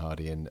between Tom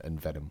Hardy and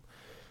Venom,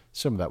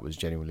 some of that was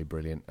genuinely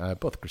brilliant.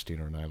 Both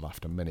Christina and I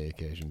laughed on many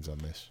occasions on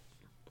this.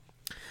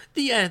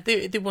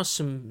 There was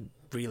some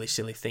really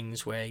silly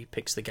things where he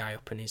picks the guy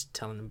up and he's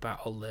telling him about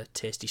all the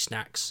tasty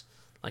snacks,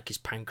 like his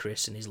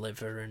pancreas and his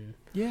liver and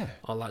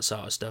all that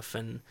sort of stuff.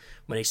 And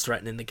when he's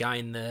threatening the guy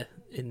in the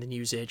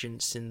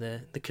newsagents in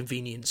the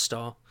convenience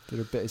store, did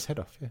he bit his head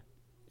off?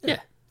 Yeah.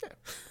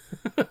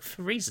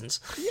 For reasons.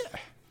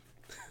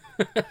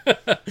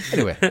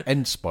 Anyway,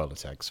 end spoiler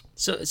tags.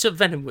 So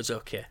Venom was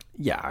okay.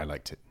 Yeah, I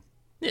liked it.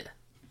 Yeah.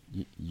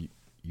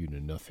 You know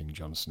nothing,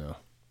 Jon Snow.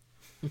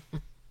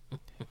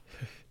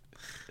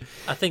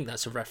 I think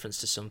that's a reference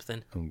to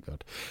something. Oh,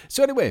 God.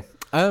 So anyway,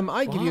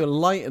 I give you a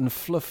light and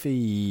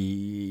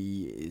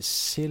fluffy,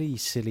 silly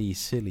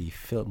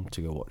film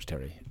to go watch,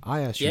 Terry.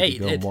 I asked you to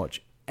go and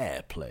watch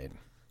Airplane.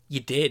 You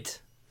did.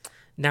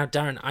 Now,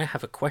 Darren, I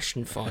have a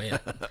question for you.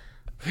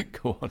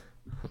 Go on.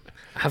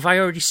 Have I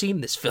already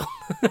seen this film?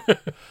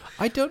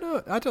 I don't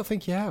know. I don't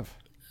think you have.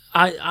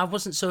 I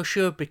wasn't so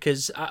sure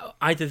because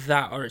either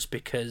that or it's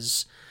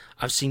because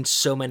I've seen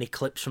so many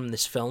clips from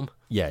this film.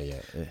 Yeah.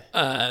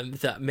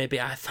 That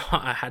maybe I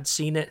thought I had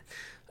seen it.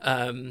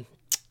 I'm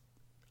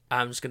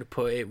just going to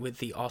put it with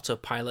the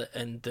autopilot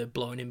and the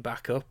blowing him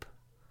back up.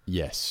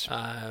 Yes.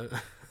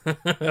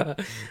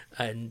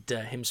 And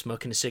him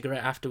smoking a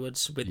cigarette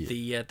afterwards with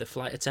the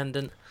flight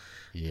attendant.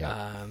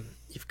 Yeah.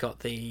 You've got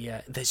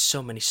there's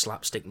so many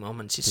slapstick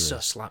moments. It's so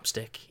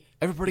slapstick.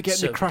 Everybody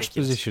get into crash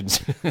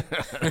positions.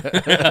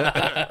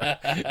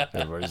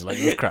 Everybody's like,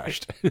 we've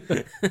crashed.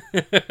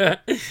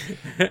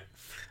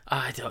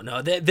 I don't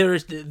know. There are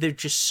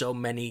just so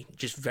many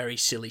just very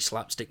silly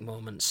slapstick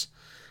moments.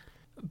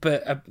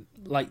 But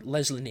like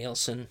Leslie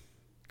Nielsen,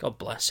 God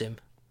bless him.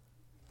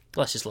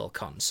 Bless his little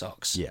cotton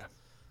socks. Yeah.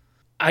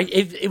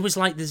 It was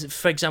like, this,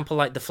 for example,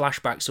 like the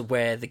flashbacks of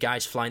where the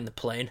guy's flying the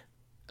plane.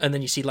 And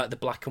then you see like the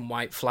black and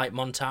white flight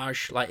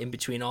montage, like in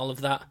between all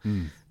of that.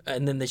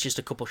 And then there's just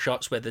a couple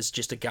shots where there's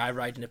just a guy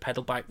riding a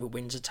pedal bike with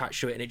wings attached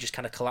to it, and it just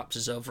kind of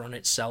collapses over on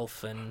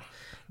itself. And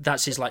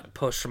that's his like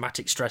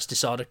post-traumatic stress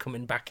disorder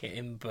coming back at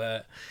him.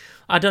 But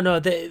I don't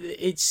know.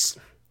 It's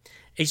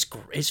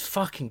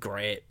fucking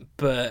great.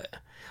 But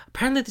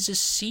apparently there's a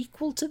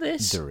sequel to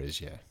this. There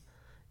is, yeah.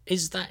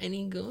 Is that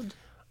any good?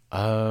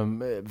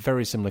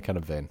 Very similar kind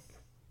of vein.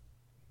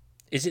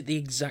 Is it the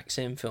exact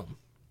same film?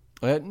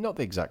 Not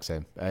the exact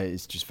same.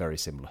 It's just very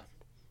similar.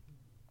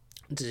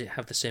 Does it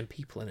have the same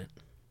people in it?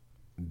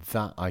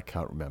 That I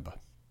can't remember.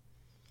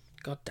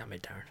 God damn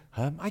it, Darren.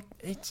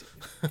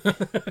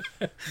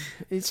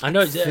 It's I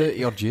know,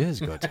 30 odd years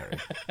ago, Terry.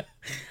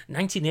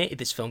 1980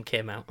 this film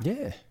came out.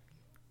 Yeah.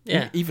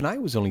 Yeah. Even I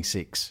was only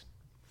 6.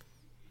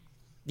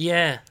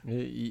 Yeah.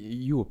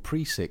 You were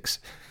pre-6.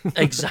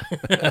 Exactly.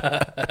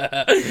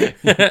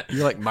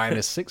 You're like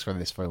 -6 when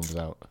this film was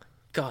out.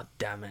 God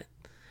damn it.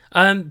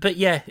 But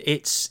yeah,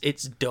 it's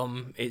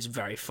dumb. It's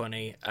very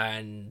funny,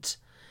 and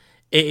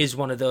it is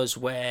one of those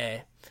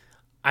where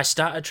I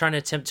started trying to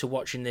attempt to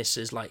watching this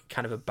as like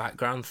kind of a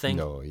background thing.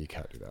 No, you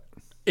can't do that.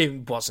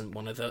 It wasn't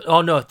one of those.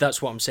 Oh no,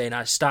 that's what I'm saying.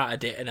 I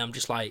started it and I'm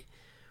just like,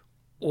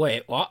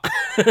 wait, what?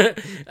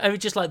 I mean,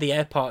 just like the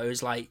airport. It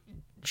was like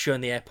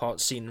showing the airport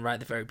scene right at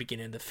the very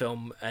beginning of the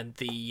film, and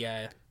the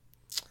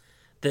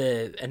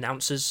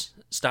announcers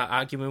start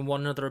arguing with one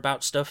another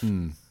about stuff.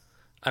 And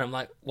I'm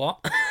like, what?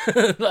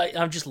 Like,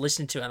 I'm just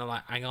listening to it and I'm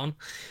like, hang on.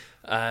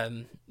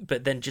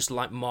 But then just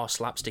like more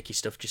slapsticky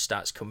stuff just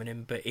starts coming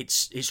in, but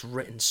it's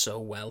written so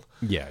well.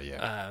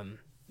 Yeah.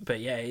 But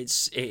yeah,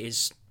 it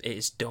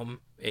is dumb.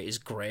 It is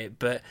great.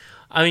 But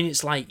I mean,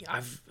 it's like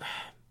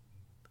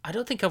I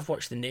don't think I've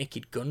watched the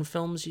Naked Gun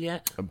films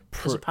yet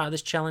as a part of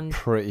this challenge.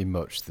 Pretty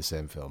much the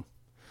same film.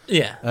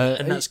 Yeah.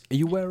 Are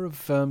you aware of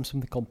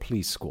something called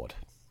Police Squad?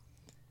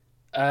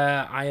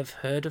 I have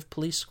heard of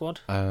Police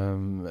Squad.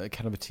 Kind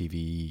of a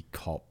TV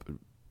cop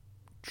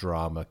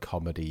drama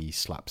comedy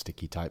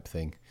slapsticky type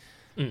thing.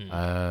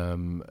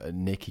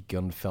 Naked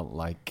Gun felt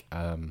like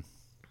a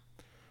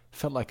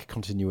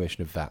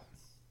continuation of that.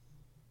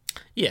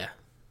 Yeah.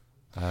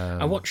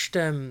 I watched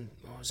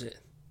what was it?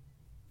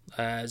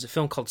 There's a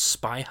film called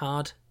Spy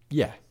Hard.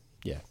 Yeah.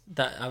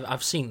 That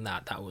I've seen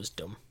that. That was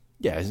dumb.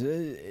 Yeah, it's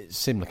a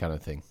similar kind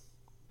of thing.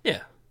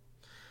 Yeah.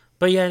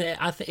 But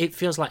yeah, it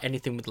feels like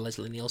anything with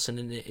Leslie Nielsen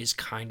in it is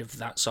kind of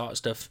that sort of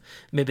stuff.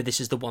 Maybe this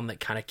is the one that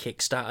kind of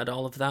kickstarted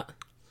all of that.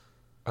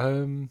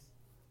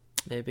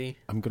 Maybe.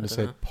 I'm going to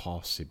say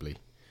possibly.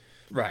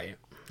 Right.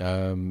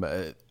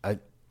 I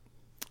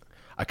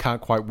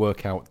can't quite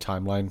work out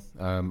timeline.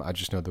 I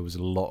just know there was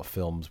a lot of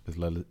films with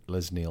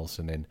Les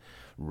Nielsen in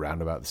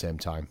round about the same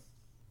time.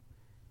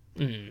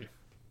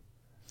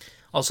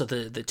 Also,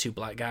 the two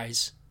black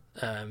guys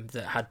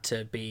that had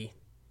to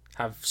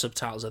have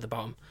subtitles at the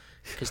bottom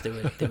because they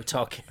were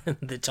talking.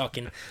 They're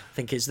talking. I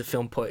think as the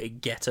film put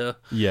it, ghetto.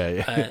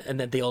 Yeah. And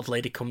then the old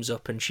lady comes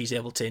up and she's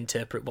able to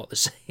interpret what they're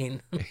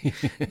saying.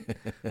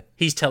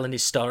 He's telling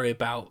his story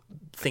about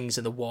things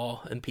in the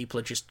war and people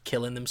are just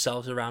killing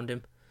themselves around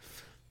him.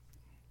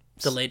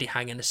 The lady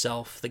hanging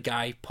herself, the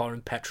guy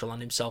pouring petrol on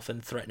himself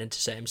and threatening to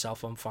set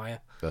himself on fire.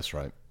 That's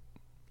right.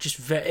 Just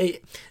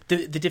very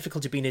the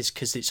difficulty being is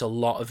because it's a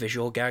lot of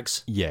visual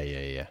gags.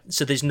 Yeah.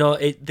 So there's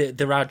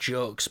there are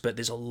jokes, but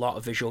there's a lot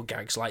of visual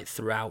gags like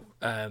throughout.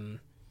 I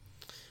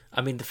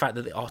mean, the fact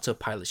that the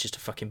autopilot's just a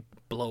fucking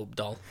blow-up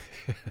doll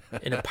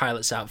in a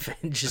pilot's outfit,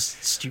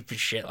 just stupid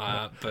shit like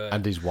that. But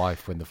and his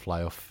wife when they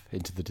fly off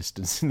into the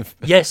distance.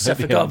 Yes, I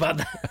forgot about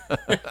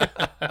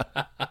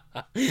that.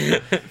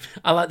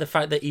 I like the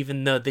fact that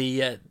even though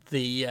the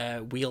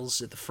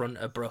wheels at the front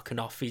are broken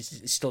off, he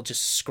still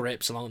just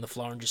scrapes along the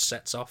floor and just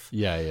sets off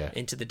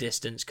into the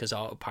distance because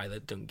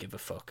autopilot don't give a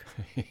fuck.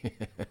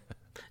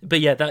 But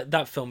yeah,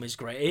 that film is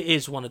great. It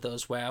is one of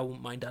those where I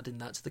wouldn't mind adding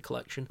that to the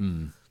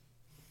collection.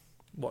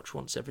 Watch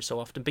once every so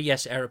often. But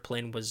yes,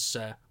 Aeroplane was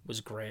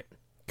great.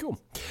 Cool.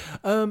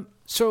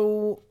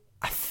 So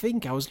I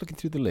think I was looking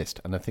through the list,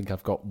 and I think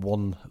I've got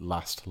one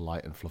last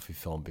light and fluffy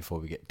film before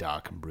we get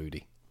dark and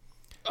broody.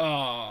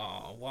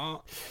 Oh,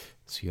 what?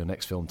 So your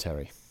next film,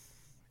 Terry,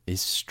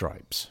 is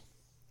Stripes.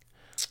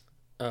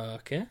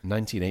 Okay.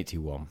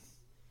 1981.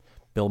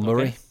 Bill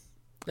Murray. Okay.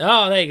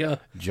 Oh, there you go.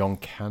 John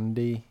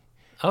Candy.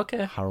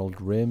 Okay. Harold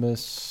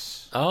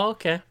Ramis. Oh,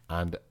 okay.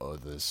 And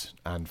others.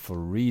 And for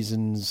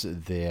reasons,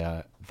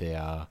 they're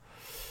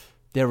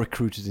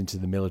recruited into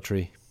the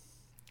military,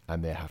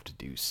 and they have to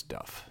do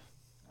stuff.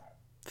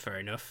 Fair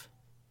enough.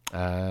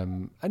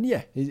 And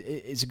yeah,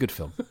 it's a good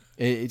film.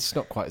 It's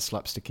not quite as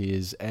slapsticky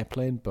as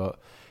Airplane, but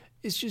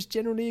it's just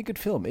generally a good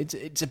film.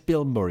 It's a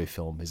Bill Murray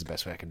film, is the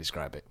best way I can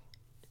describe it.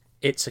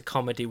 It's a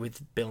comedy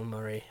with Bill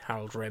Murray,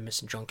 Harold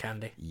Ramis, and John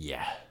Candy.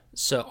 Yeah.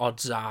 So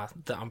odds are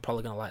that I'm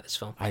probably going to like this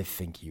film. I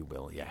think you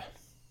will, yeah.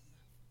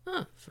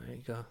 Oh, there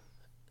you go.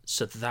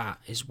 So that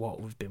is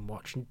what we've been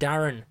watching.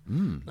 Darren,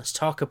 let's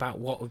talk about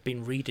what we've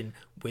been reading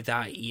with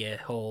our ear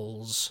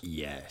holes.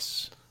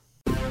 Yes.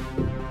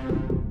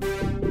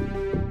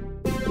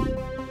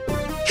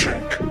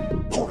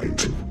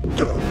 Checkpoint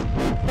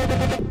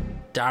done.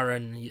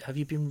 Darren, have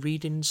you been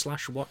reading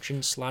 /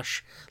 watching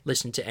 /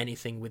 listening to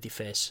anything with your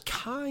face?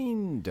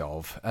 Kind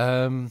of.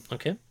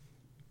 Okay.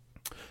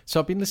 So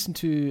I've been listening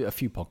to a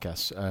few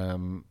podcasts.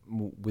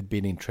 With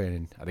being in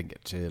training, I didn't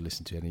get to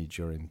listen to any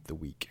during the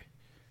week.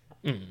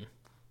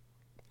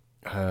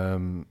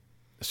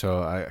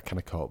 So I kind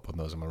of caught up on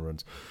those on my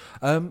runs.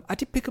 I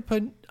did pick up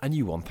a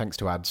new one, thanks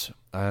to ads.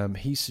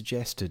 He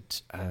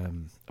suggested a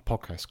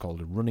podcast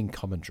called Running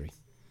Commentary.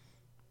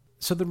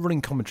 So the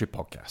Running Commentary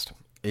podcast,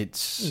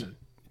 it's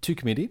two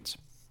comedians.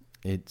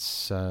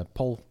 It's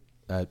Paul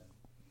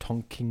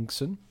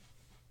Tonkingson.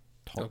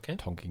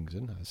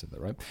 Tonkingson, I said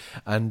that right.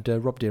 And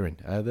Rob Deering.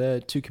 They're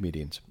two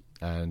comedians.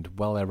 And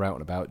while they're out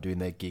and about doing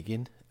their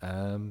gigging,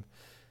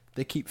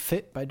 they keep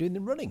fit by doing the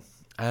running.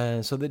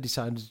 So they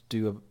decided to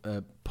do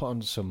put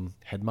on some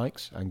head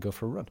mics and go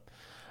for a run.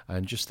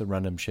 And just the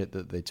random shit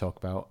that they talk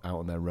about out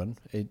on their run,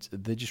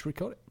 they just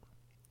record it.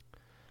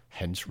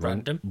 Hence,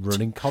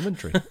 running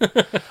commentary.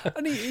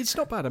 And it's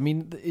not bad. I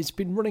mean, it's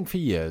been running for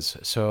years.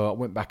 So I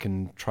went back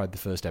and tried the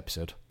first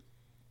episode.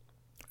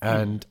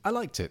 And I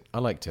liked it.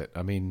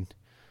 I mean,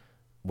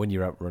 when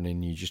you're out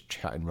running, you're just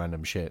chatting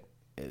random shit.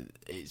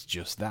 It's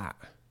just that.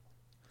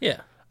 Yeah.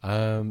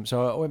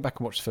 So I went back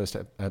and watched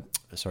listened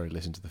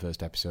to the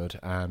first episode,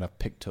 and I've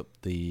picked up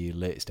the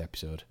latest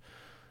episode,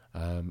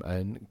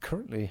 and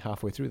currently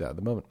halfway through that at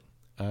the moment.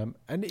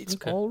 And it's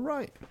all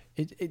right.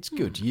 It's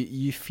good.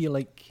 You feel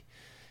like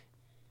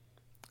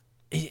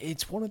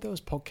it's one of those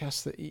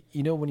podcasts that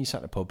you know when you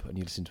sat in a pub and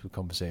you listen to a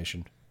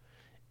conversation.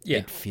 Yeah,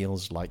 it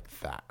feels like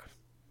that.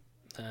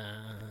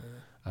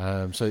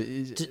 So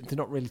they're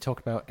not really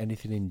talking about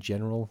anything in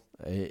general.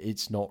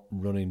 It's not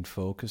running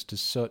focused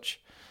as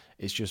such.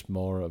 It's just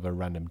more of a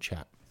random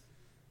chat.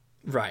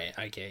 Right,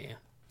 I get you.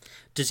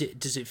 Does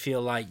it feel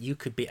like you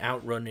could be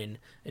out running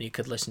and you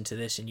could listen to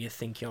this and you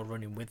think you're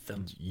running with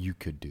them? You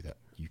could do that.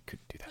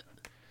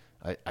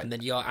 And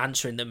then you're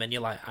answering them and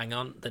you're like, hang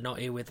on, they're not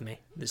here with me.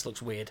 This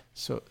looks weird.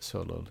 So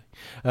lonely.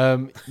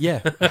 Yeah,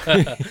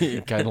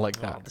 kind of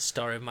like that. The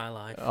story of my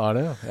life. I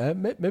know.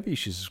 Maybe you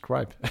should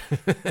subscribe.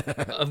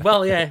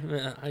 Well,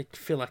 yeah, I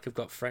feel like I've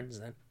got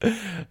friends then.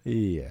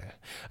 Yeah.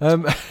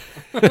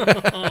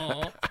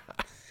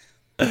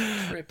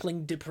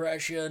 Crippling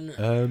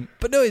depression.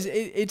 But no,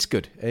 it's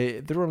good.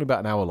 They're only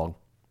about an hour long.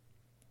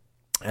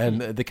 And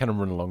they kind of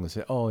run along and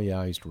say, oh, yeah,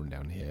 I used to run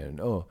down here.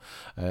 And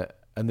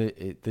and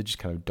they're just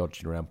kind of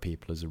dodging around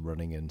people as they're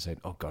running and saying,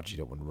 oh, God, you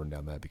don't want to run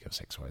down there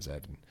because X, Y, Z,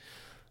 and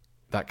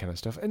that kind of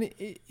stuff. And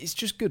it's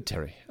just good,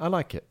 Terry. I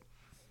like it.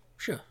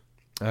 Sure.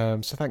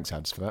 So thanks,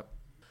 ads, for that.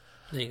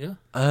 There you go.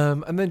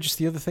 And then just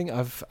the other thing,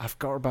 I've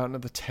got about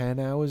another 10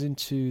 hours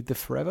into The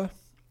Forever.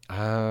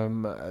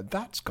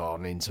 That's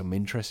gone in some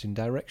interesting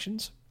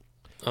directions.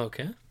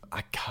 Okay.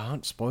 I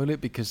can't spoil it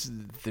because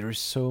there is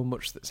so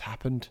much that's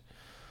happened.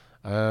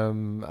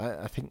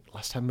 I think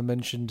last time I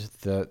mentioned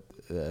that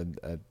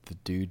the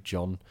dude,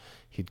 John,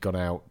 he'd gone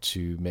out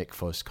to make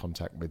first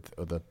contact with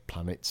other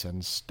planets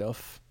and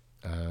stuff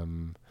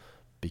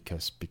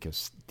because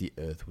the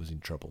Earth was in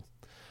trouble.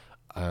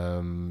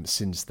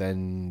 Since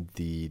then,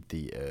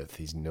 the Earth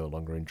is no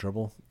longer in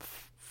trouble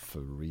for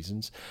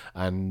reasons,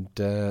 and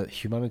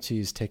humanity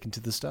is taken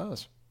to the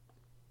stars.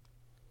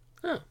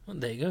 Oh, well,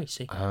 there you go, you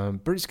see.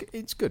 But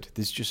it's good.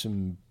 There's just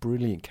some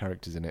brilliant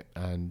characters in it,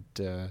 and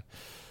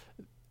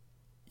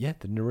yeah,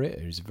 the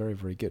narrator is very,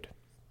 very good.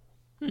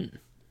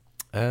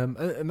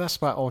 And that's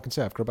about all I can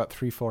say. I've got about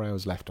 3-4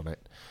 hours left on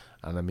it,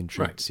 and I'm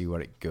intrigued to see where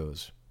it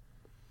goes.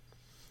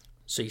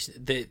 So you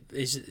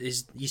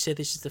say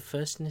this is the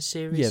first in a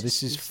series? Yeah,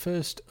 this is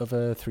first of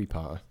a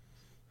 3-parter.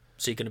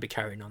 So you're going to be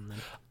carrying on then?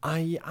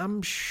 I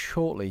am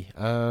shortly.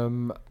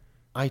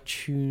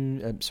 iTunes.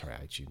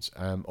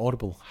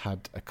 Audible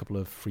had a couple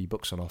of free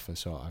books on offer,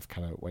 so I've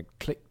kind of went,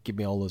 click, give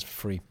me all those for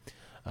free.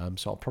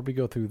 So I'll probably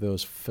go through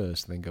those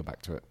first, and then go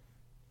back to it.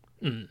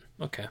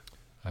 Okay.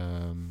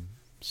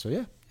 So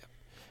yeah.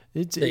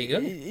 There you go.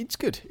 It's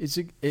good.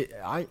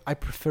 I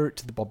prefer it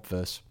to the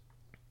Bobverse.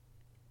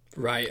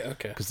 Right,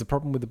 okay. Because the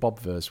problem with the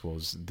Bobverse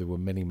was there were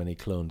many, many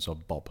clones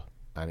of Bob,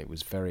 and it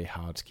was very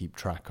hard to keep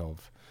track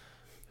of.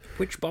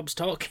 Which Bob's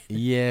talking?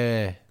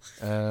 Yeah,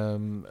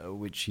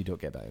 which you don't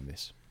get that in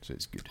this, so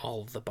it's good.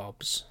 All the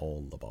Bobs.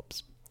 All the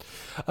Bobs.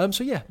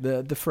 So yeah,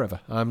 the Forever.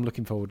 I'm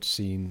looking forward to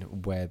seeing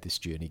where this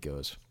journey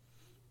goes.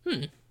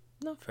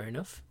 No, fair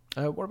enough.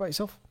 What about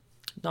yourself?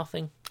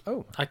 Nothing.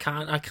 Oh, I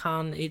can't.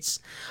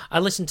 I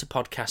listen to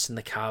podcasts in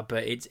the car,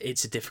 but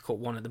it's a difficult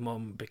one at the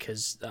moment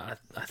because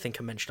I think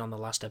I mentioned on the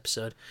last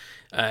episode,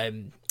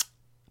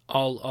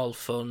 all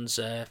phones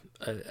are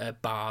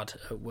barred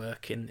at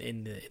work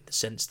in the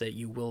sense that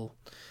you will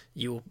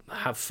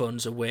have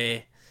phones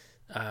away.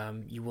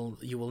 You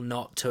will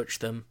not touch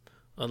them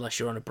unless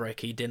you're on a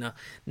break or your dinner.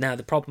 Now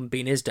the problem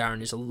being is,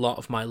 Darren, is a lot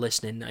of my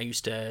listening.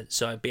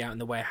 I'd be out in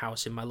the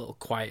warehouse in my little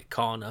quiet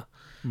corner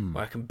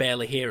where I can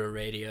barely hear a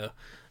radio.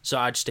 So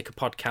I'd stick a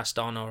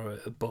podcast on or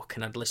a book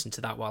and I'd listen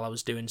to that while I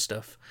was doing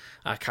stuff.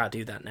 I can't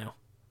do that now.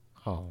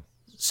 oh,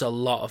 So a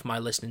lot of my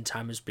listening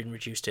time has been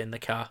reduced in the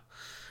car,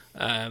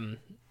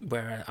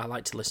 where I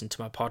like to listen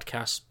to my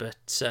podcast, but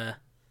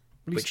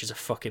which is a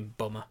fucking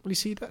bummer. well, you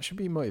see, that should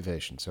be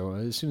motivation. So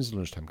as soon as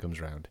lunchtime comes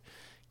round,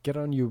 get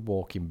on your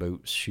walking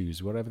boots,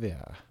 shoes, whatever they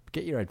are,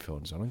 get your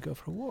headphones on and go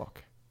for a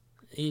walk.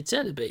 You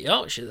said a bit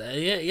Yorkshire there.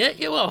 Yeah,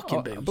 you're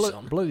walking boots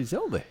on. Bloody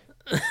Zelda.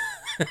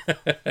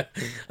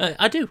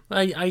 I do.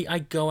 I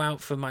go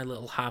out for my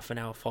little half an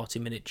hour,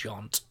 40-minute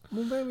jaunt.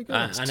 Well, there we go.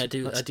 And I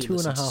do. That's I do 2.5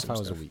 listen to some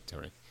hours stuff. a week,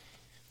 Terry.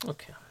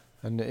 Okay.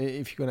 And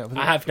if you're going out for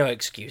I have no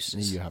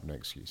excuses. you have no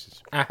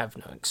excuses. I have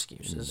no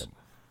excuses.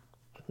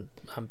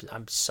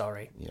 I'm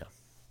sorry. Yeah.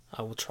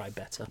 I will try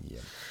better. Yeah.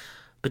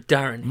 But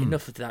Darren,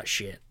 enough of that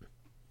shit.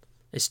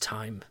 It's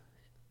time.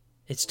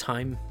 It's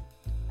time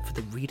for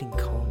the reading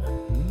corner.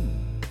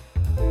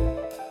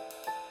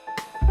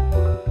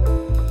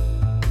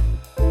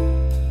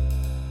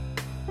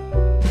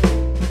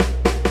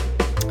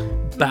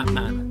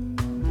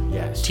 Batman.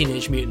 Yes.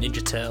 Teenage Mutant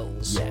Ninja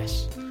Turtles.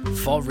 Yes.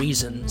 4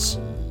 Reasons.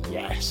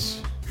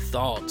 Yes.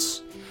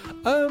 Thoughts.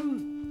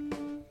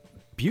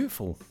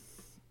 Beautiful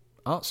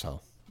art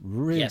style.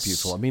 Really Yes.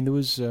 beautiful. I mean, there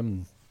was...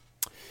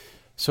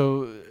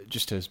 So,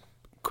 just to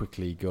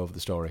quickly go over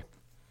the story.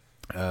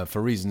 For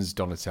reasons,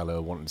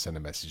 Donatello wanted to send a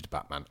message to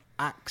Batman,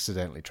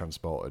 accidentally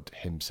transported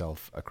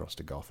himself across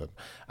to Gotham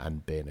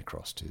and Bane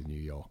across to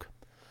New York.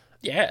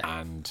 Yeah.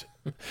 And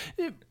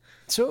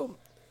so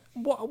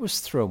what I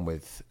was thrown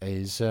with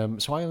is, so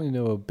I only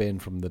know Bane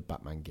from the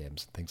Batman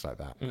games and things like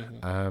that.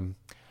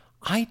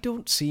 I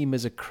don't see him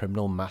as a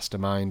criminal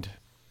mastermind.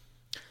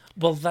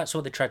 Well, that's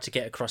what they tried to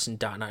get across in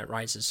Dark Knight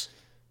Rises.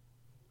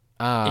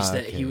 Is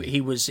that okay.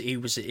 he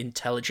was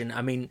intelligent.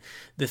 I mean,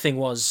 the thing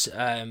was,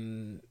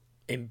 in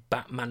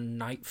Batman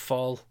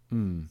Nightfall,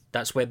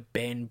 that's where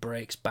Bane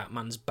breaks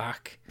Batman's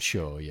back.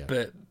 Sure, yeah.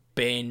 But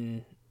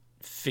Bane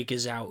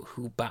figures out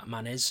who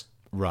Batman is.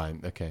 Right,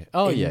 okay.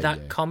 Oh, in yeah,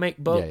 that yeah. comic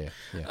book.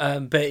 Yeah.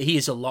 But he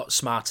is a lot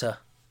smarter.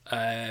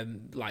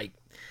 Like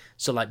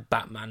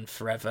Batman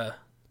Forever.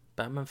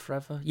 Batman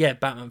Forever? Yeah,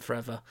 Batman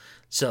Forever.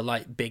 So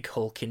like big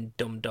hulking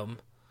dum-dum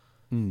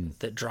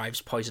that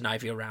drives Poison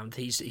Ivy around.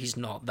 He's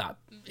not that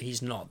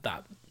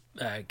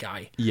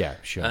guy. Yeah,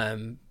 sure.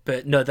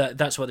 But no,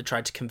 that's what they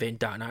tried to convey in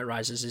Dark Knight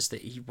Rises, is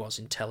that he was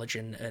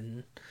intelligent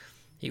and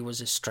he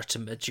was a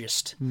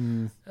strategist.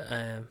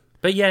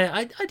 But yeah,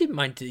 I didn't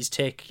mind his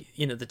take,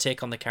 the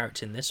take on the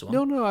character in this one.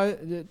 No,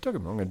 don't get me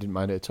wrong, I didn't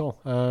mind it at all.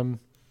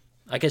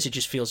 I guess it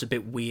just feels a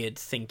bit weird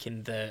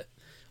thinking that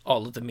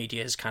all of the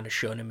media has kind of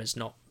shown him as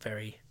not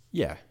very...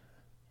 Yeah.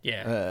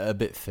 Yeah. A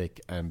bit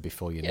thick, and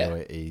before you know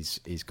it,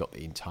 he's got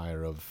the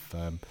entire of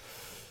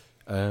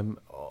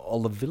all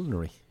the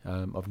villainy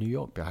of New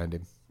York behind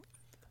him.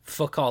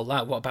 Fuck all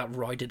that. What about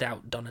roided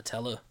out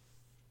Donatello?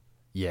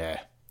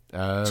 Yeah.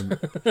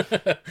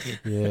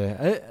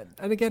 Yeah.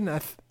 And again,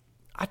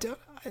 I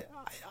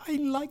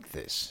like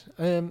this.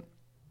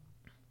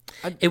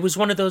 It was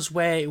one of those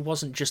where it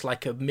wasn't just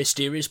like a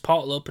mysterious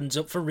portal opens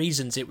up for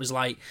reasons. It was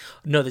like,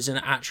 no, there's an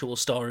actual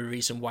story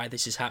reason why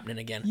this is happening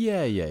again.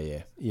 Yeah.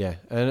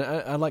 And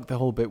I like the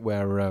whole bit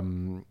where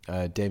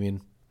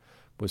Damien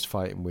was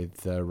fighting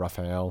with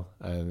Raphael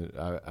and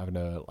having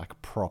a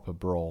proper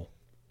brawl.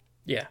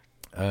 Yeah.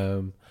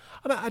 And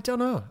I don't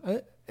know.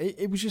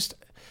 It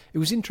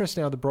was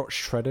interesting how they brought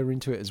Shredder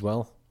into it as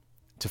well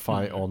to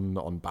fight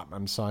on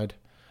Batman's side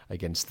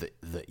against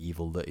the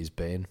evil that is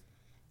Bane.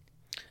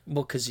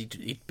 Well, because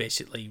he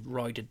basically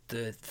roided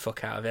the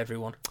fuck out of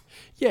everyone.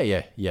 Yeah.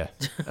 Yeah,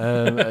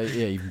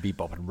 even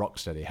Bebop and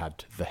Rocksteady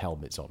had the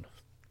helmets on.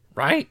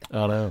 Right?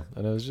 I know.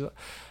 And I was just...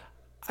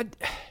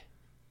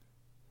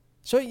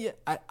 So yeah,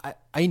 I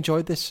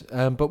enjoyed this,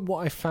 but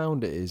what I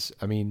found is,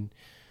 I mean,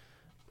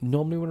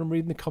 normally when I'm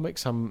reading the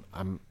comics, I'm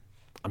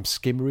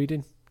skim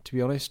reading, to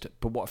be honest.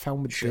 But what I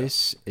found with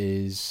this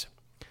is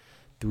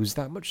there was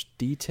that much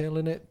detail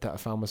in it that I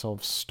found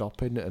myself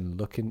stopping and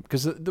looking,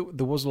 because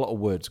there was a lot of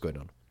words going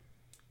on.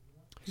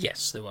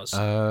 Yes, there was.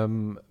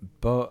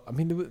 But I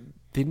mean,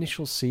 the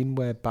initial scene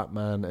where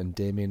Batman and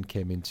Damian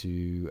came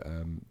into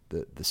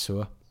the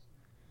sewer,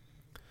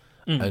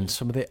 and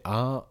some of the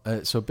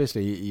art. So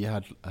basically, you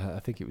had I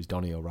think it was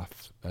Donny or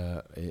Raph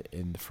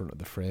in the front of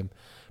the frame,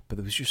 but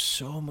there was just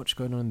so much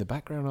going on in the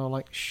background. I was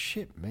like,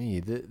 shit, me,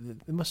 they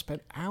must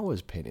spend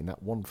hours painting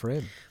that one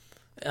frame.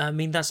 I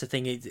mean, that's the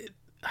thing.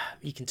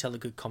 You can tell a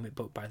good comic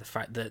book by the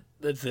fact that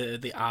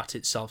the art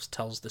itself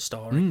tells the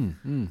story.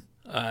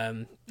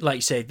 Like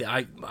you say,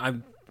 I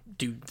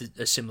do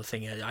a similar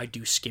thing. I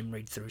do skim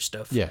read through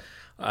stuff. Yeah.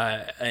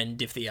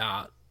 And if the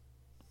art,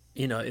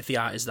 if the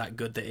art is that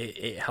good that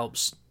it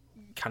helps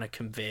kind of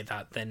convey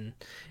that, then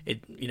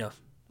it,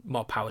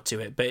 more power to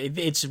it. But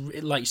it's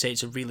like you say,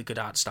 it's a really good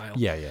art style.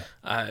 Yeah, yeah.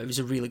 It was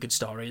a really good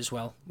story as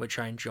well, which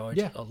I enjoyed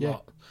a yeah.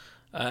 lot.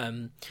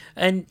 And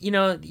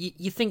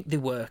you think they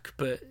work,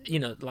 but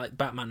like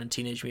Batman and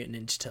Teenage Mutant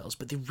Ninja Turtles,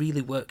 but they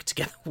really work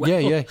together well.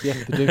 Yeah,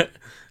 they do.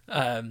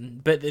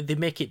 But they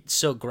make it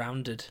so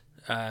grounded.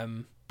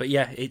 But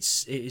yeah,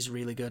 it is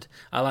really good.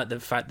 I like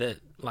the fact that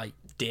like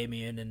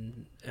Damian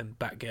and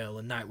Batgirl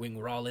and Nightwing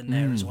were all in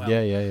there as well.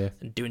 Yeah.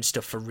 And doing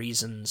stuff for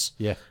reasons.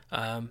 Yeah.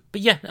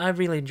 But yeah, I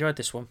really enjoyed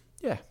this one.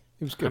 Yeah,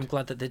 it was good. I'm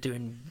glad that they're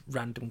doing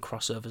random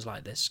crossovers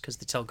like this because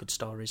they tell good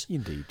stories.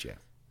 Indeed, yeah.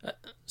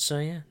 So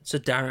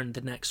Darren,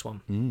 the next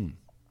one. Mm.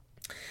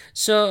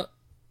 So,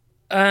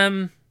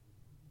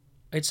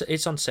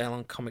 it's on sale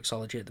on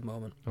Comixology at the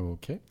moment.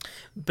 Okay.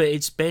 But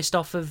it's based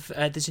off of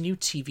there's a new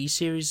TV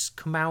series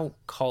come out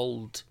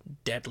called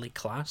Deadly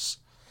Class.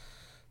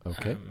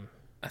 Okay.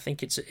 I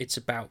think it's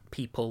about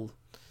people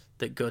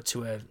that go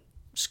to a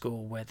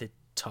school where they're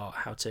taught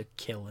how to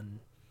kill and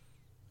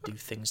do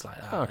things like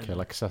that. Okay, and,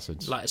 like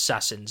assassins. like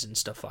assassins and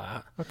stuff like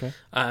that. Okay.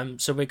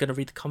 So we're going to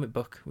read the comic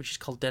book, which is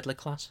called Deadly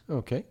Class.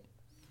 Okay.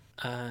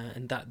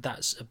 And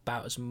that's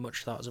about as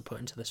much thought as I put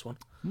into this one.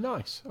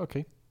 Nice.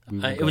 Okay.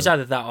 It was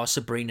either that or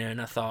Sabrina,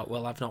 and I thought,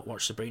 well, I've not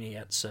watched Sabrina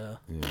yet, so...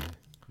 Yeah.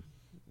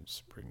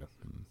 Sabrina.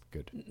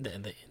 Good.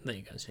 There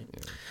you go, see.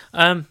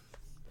 Yeah.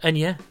 And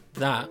yeah,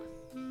 that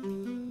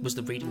was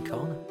the Reading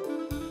Corner.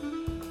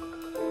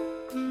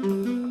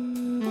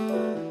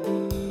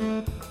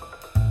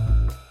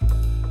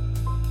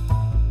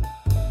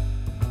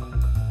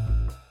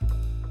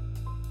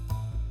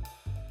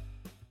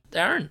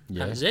 Darren,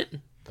 Yeah. that is it.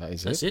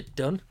 That's it.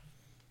 Done.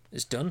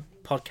 It's done.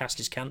 Podcast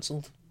is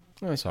cancelled.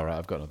 Oh, it's all right.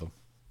 I've got another.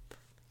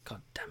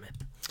 God damn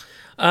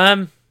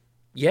it.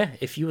 Yeah,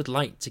 if you would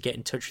like to get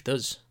in touch with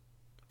us,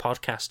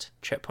 podcast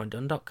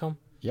checkpointdone.com.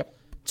 Yep.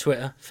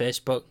 Twitter,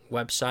 Facebook,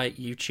 website,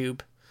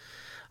 YouTube.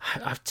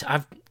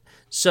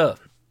 So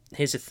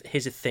here's a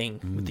thing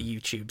with the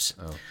YouTubes.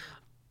 Oh.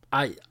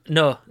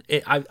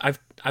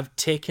 I've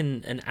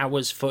taken an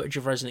hour's footage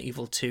of Resident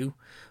Evil 2,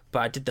 but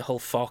I did the whole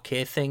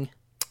 4K thing.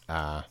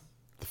 The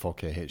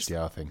 4K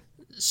HDR thing.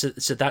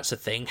 So that's a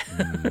thing.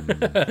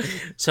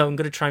 So I'm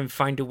going to try and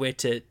find a way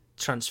to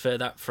transfer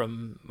that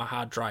from my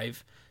hard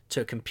drive to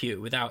a computer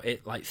without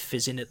it like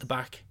fizzing at the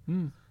back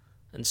and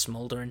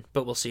smouldering.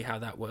 But we'll see how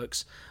that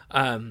works.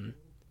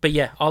 But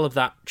yeah, all of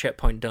that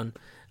checkpoint done.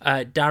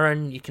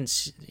 Darren,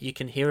 you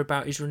can hear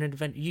about his running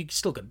event. You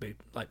still going to be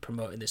like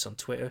promoting this on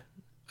Twitter,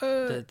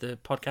 the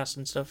podcast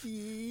and stuff.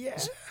 Yeah.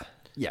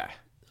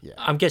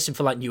 I'm guessing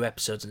for like new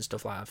episodes and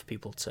stuff like that for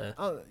people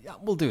to. Yeah,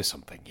 we'll do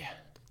something. Yeah.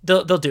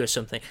 They'll do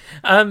something.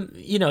 Go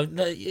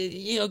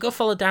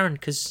follow Darren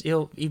because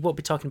he won't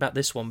be talking about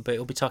this one, but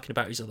he'll be talking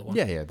about his other one.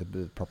 Yeah,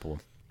 the proper one.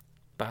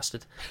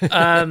 Bastard.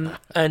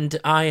 And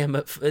I am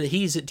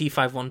he's at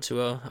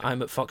D5120.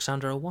 I'm at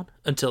Foxounder01.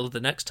 Until the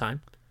next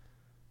time.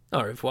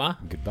 Au revoir.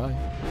 Goodbye.